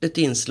Rapport ett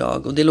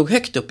inslag och det låg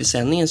högt upp i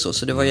sändningen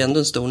så det var ju ändå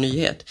en stor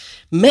nyhet.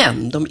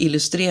 Men de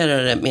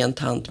illustrerade det med en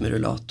tant med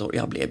rullator.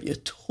 Jag blev ju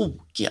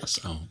tokig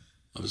alltså. Ja,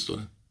 jag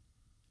förstår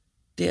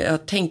det.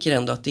 Jag tänker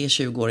ändå att det är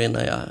 20 år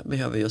innan jag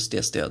behöver just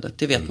det stödet.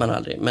 Det vet man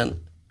aldrig, men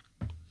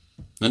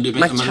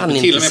man kan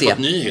inte till och med se. på ett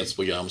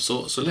nyhetsprogram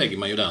så lägger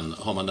man ju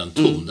har man den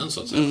tonen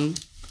så att säga.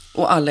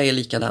 Och alla är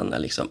likadana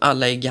liksom.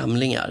 Alla är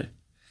gamlingar.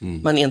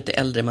 Man är inte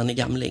äldre, man är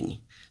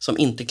gamling. Som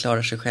inte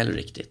klarar sig själv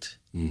riktigt.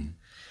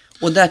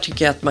 Och där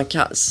tycker jag att man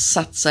kan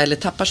satsa eller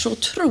tappar så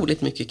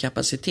otroligt mycket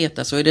kapacitet.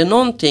 Alltså är det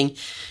någonting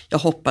jag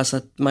hoppas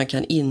att man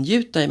kan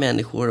ingjuta i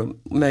människor, och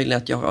möjligen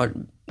att jag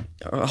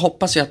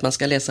hoppas ju att man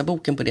ska läsa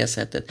boken på det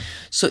sättet,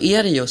 så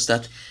är det just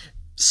att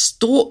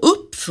stå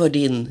upp för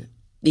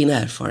din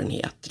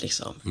erfarenhet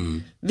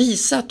liksom.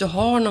 Visa att du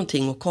har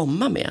någonting att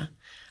komma med.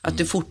 Att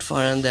du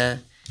fortfarande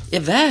är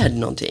värd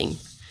någonting.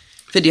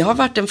 För det har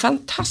varit en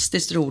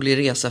fantastiskt rolig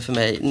resa för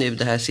mig nu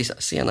det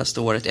här senaste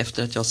året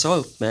efter att jag sa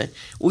upp mig.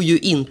 Och ju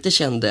inte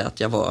kände att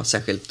jag var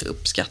särskilt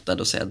uppskattad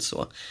och sedd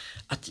så.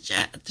 Att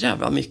jädra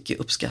vad mycket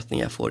uppskattning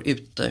jag får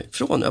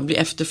utifrån. Jag blir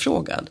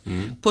efterfrågad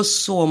på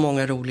så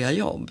många roliga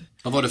jobb.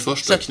 Vad var det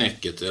första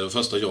knäcket, eller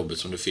första jobbet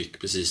som du fick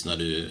precis när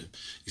du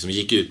liksom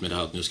gick ut med det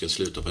här att nu ska jag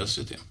sluta på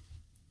SVT?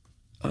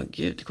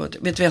 Gud,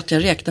 vet du att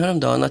jag räknade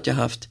häromdagen att jag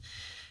haft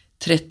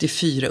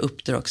 34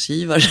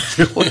 uppdragsgivare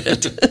för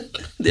året.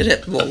 Det är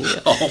rätt många.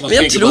 Ja, man men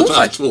jag tror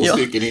faktiskt 2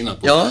 stycken innan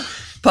på. Ja,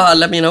 på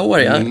alla mina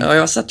år. Ja,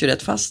 jag satt ju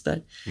rätt fast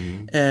där.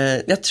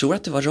 Jag tror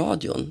att det var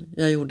radion.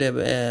 Jag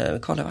gjorde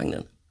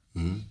Karlavagnen.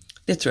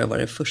 Det tror jag var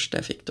det första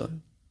jag fick då.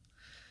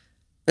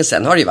 Men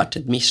sen har det ju varit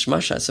ett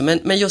mischmasch alltså.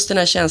 Men just den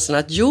här känslan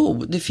att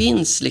det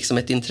finns liksom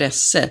ett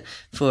intresse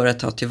för att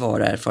ta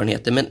tillvara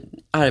erfarenheter. Men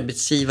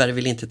arbetsgivare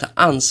vill inte ta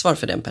ansvar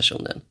för den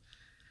personen.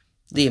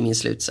 Det är min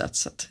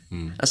slutsats.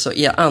 Alltså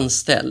är jag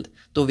anställd,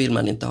 då vill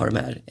man inte ha de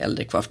här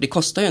äldre kvar. För det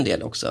kostar ju en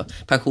del också.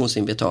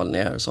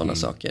 Pensionsinbetalningar och sådana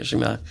saker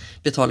som jag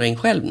betalar in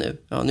själv nu.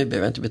 Ja, nu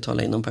behöver jag inte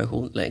betala in någon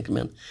pension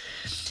längre.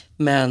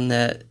 Men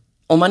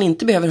om man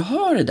inte behöver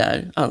ha det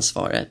där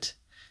ansvaret,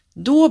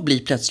 då blir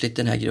plötsligt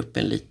den här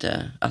gruppen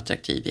lite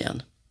attraktiv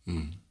igen.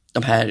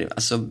 De här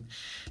alltså,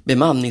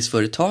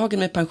 bemanningsföretagen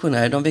med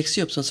pensionärer, de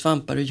växer ju upp som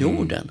svampar ur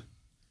jorden.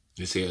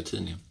 Det ser jag i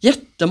tidningen.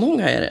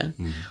 Jättemånga är det.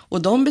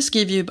 Och de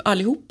beskriver ju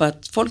allihopa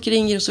att folk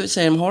ringer och så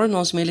säger de, har du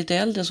någon som är lite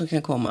äldre som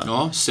kan komma?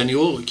 Ja,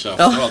 seniorkraft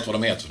och allt vad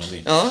de heter för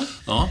någonting.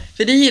 Ja.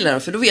 För det gillar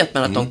de, för då vet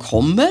man att de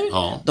kommer,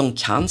 de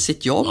kan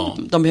sitt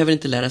jobb, de behöver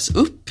inte läras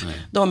upp,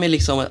 de är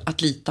liksom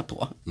att lita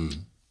på.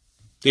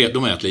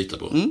 De är att lita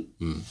på.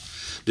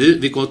 Du,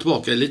 vi går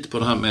tillbaka lite på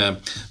det här med,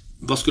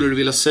 vad skulle du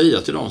vilja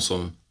säga till de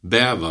som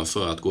bävar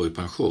för att gå i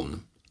pension,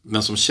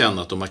 men som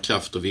känner att de har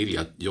kraft och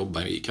vilja att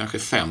jobba i kanske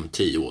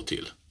 5-10 år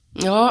till?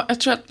 Ja,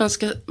 jag tror att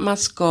man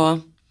ska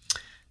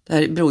det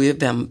här beror ju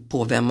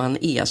på vem man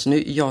är. Så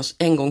nu jag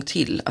en gång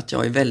till att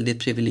jag är väldigt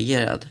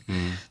privilegierad.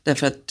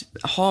 Därför att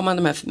har man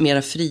de här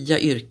mera fria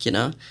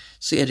yrkena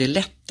så är det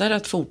lättare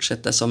att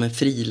fortsätta som en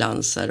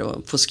frilansare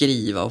och få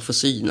skriva och få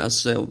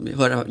synas och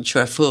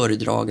köra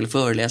föredrag eller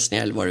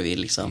föreläsningar eller vad du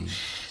vill liksom.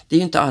 Det är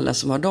ju inte alla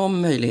som har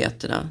de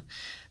möjligheterna.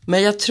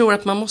 Men jag tror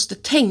att man måste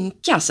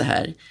tänka så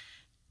här.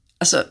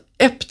 Alltså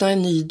öppna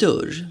en ny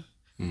dörr.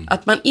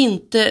 Att man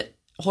inte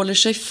håller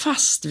sig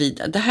fast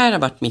vid, det här har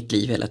varit mitt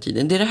liv hela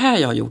tiden. Det är det här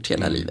jag har gjort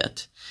hela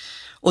livet.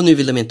 Och nu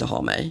vill de inte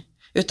ha mig.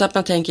 Utan att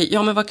man tänker,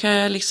 ja men vad kan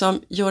jag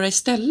liksom göra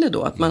istället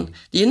då? Att man,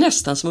 det är ju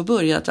nästan som att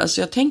börja,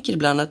 alltså jag tänker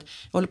ibland att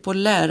jag håller på att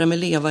lära mig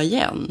leva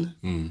igen.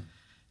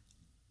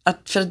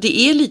 För det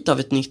är lite av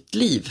ett nytt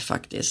liv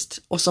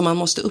faktiskt. Och som man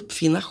måste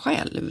uppfinna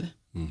själv.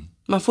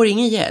 Man får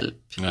ingen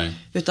hjälp. Nej.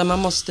 Utan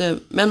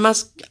men man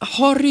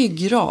har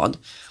ryggrad.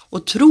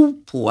 Och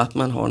tro på att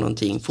man har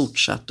någonting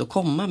fortsatt att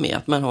komma med.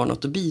 Att man har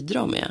något att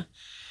bidra med.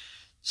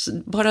 Så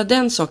bara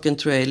den saken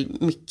tror jag är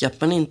mycket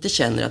att man inte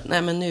känner att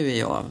nej men nu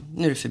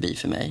är det förbi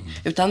för mig.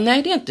 Utan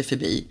nej, det är inte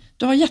förbi.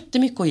 Du har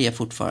jättemycket att ge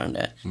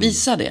fortfarande.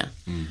 Visa det.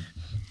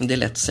 Men det är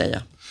lätt att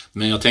säga.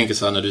 Men jag tänker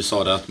så här när du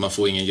sa det att man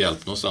får ingen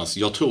hjälp någonstans.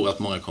 Jag tror att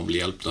många kommer bli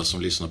hjälpta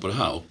som lyssnar på det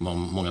här. Och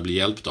många blir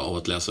hjälpta av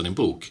att läsa din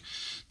bok.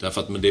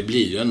 Därför att det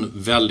blir ju en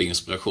väldig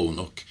inspiration.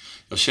 Och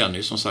jag känner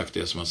ju som sagt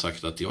det som jag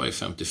sagt att jag är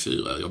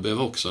 54. Jag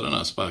behöver också den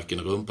här sparken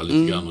i rumpan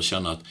lite grann och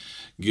känna att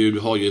Gud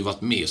har ju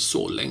varit med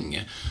så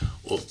länge.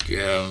 Och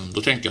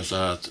då tänker jag så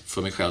här att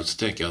för mig själv så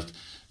tänker jag att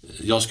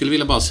jag skulle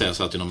vilja bara säga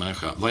så här till någon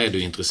människa. Vad är du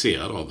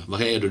intresserad av?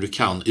 Vad är det du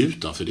kan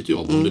utanför ditt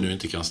jobb om du nu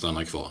inte kan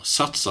stanna kvar?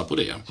 Satsa på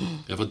det.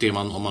 Därför att det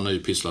om man har ju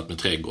pysslat med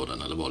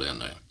trädgården eller vad det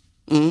än är.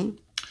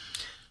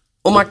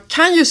 Och man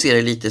kan ju se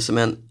det lite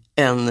som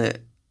en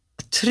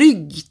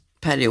trygg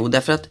period.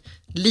 Därför att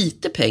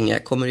lite pengar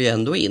kommer ju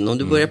ändå in. Om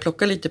du börjar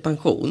plocka lite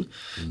pension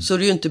så är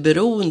du ju inte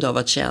beroende av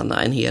att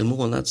tjäna en hel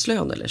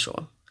månadslön eller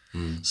så.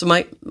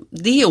 Så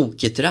det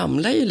oket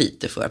ramlar ju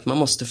lite för att man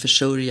måste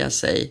försörja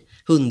sig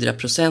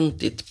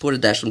 100% på det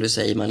där som du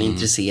säger man är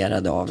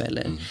intresserad av.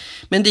 Eller.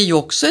 Men det är ju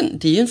också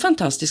en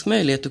fantastisk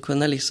möjlighet att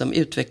kunna liksom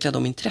utveckla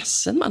de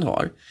intressen man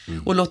har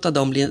och låta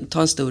dem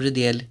ta en större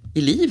del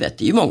i livet.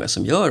 Det är ju många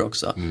som gör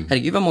också.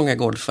 Herregud vad många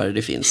golfare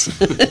det finns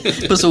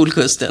på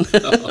Solkusten.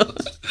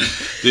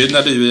 Det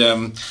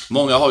är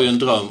många har ju en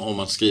dröm om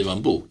att skriva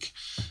en bok.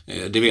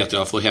 Det vet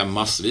jag får hem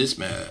massvis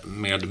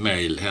med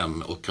mejl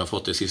hem och har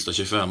fått de sista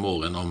 25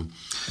 åren om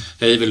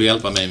hej, vill du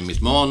hjälpa mig med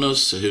mitt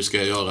manus? Hur ska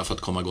jag göra för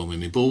att komma igång med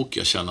min bok?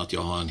 Jag känner att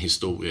jag har en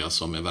historia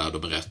som är värd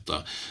att berätta.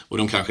 Och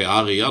de kanske är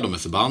arga, de är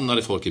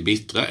förbannade, folk är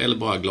bittra eller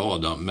bara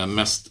glada. Men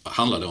mest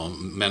handlar det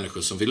om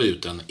människor som vill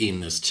ut en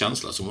innerst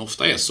känsla som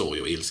ofta är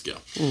sorg och ilska.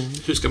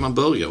 Hur ska man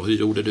börja och hur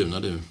gjorde du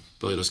när du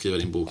började skriva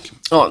din bok?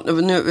 Ja,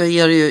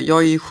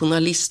 jag är ju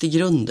journalist i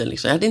grunden.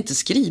 Liksom. Jag hade inte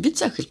skrivit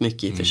särskilt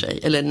mycket i och för sig.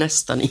 Eller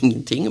nästan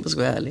ingenting om jag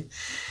ska vara ärlig.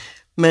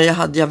 Men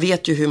jag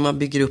vet ju hur man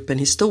bygger upp en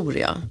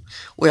historia.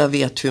 Och jag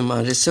vet hur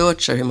man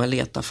researchar, hur man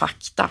letar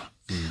fakta.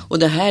 Och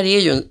det här är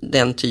ju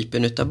den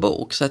typen utav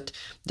bok. Så att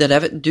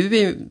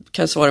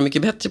kan svara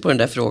mycket bättre på den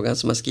där frågan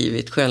som har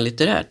skrivit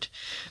skönlitterärt.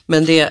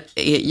 Men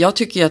jag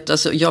tycker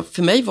att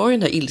för mig var ju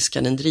den här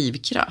ilskan en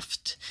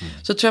drivkraft.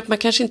 Så jag tror att man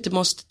kanske inte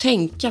måste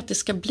tänka att det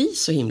ska bli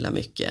så himla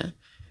mycket.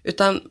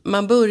 Utan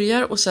man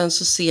börjar och sen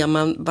så ser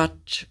man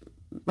vart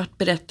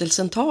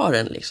berättelsen tar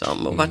en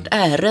liksom. Och vart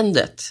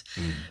ärendet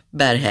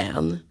bär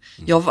hän.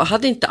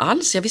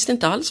 Jag visste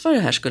inte alls var det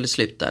här skulle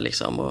sluta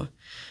liksom.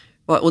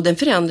 Och den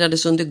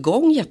förändrades under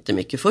gång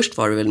jättemycket. Först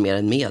var det väl mer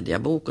en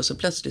mediabok och så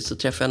plötsligt så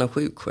träffade jag någon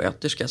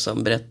sjuksköterska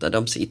som berättade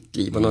om sitt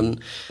liv och någon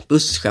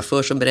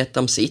busschaufför som berättade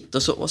om sitt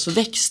och så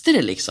växte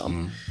det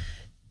liksom.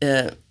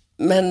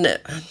 Men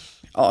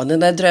ja, den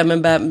där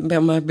drömmen,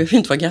 man behöver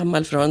inte vara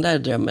gammal för den där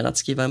drömmen att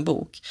skriva en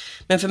bok.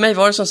 Men för mig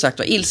var det som sagt,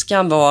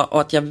 ilskan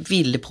var att jag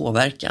ville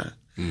påverka.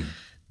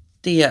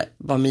 Det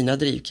var mina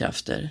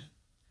drivkrafter.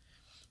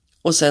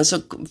 Och sen så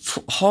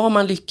har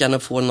man lyckan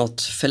att få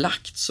något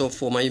förlagt så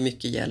får man ju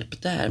mycket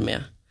hjälp där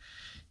med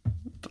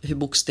hur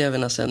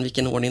bokstäverna sen,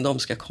 vilken ordning de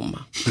ska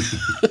komma.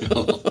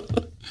 Ja.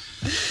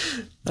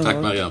 Tack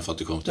Marianne för att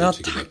du kom till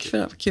Uttryck och Böcker. Tack för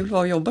det, kul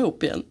var att jobba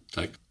ihop igen.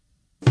 Tack.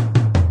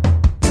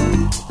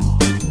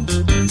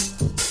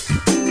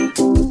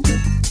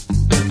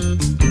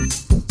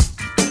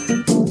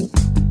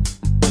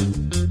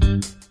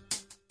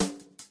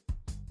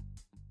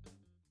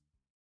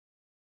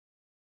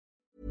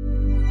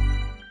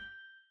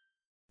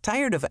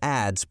 Tired of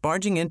ads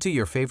barging into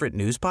your favorite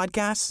news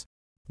podcasts?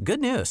 Good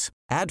news.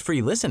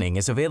 Ad-free listening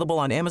is available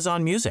on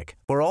Amazon Music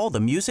for all the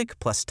music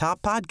plus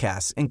top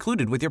podcasts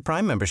included with your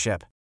Prime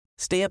membership.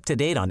 Stay up to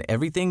date on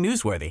everything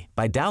newsworthy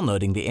by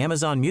downloading the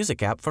Amazon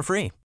Music app for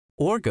free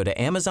or go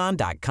to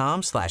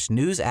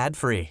amazon.com/news ad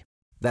free.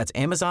 That's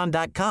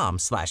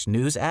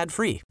amazon.com/news ad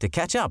free to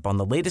catch up on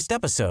the latest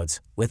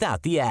episodes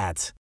without the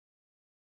ads.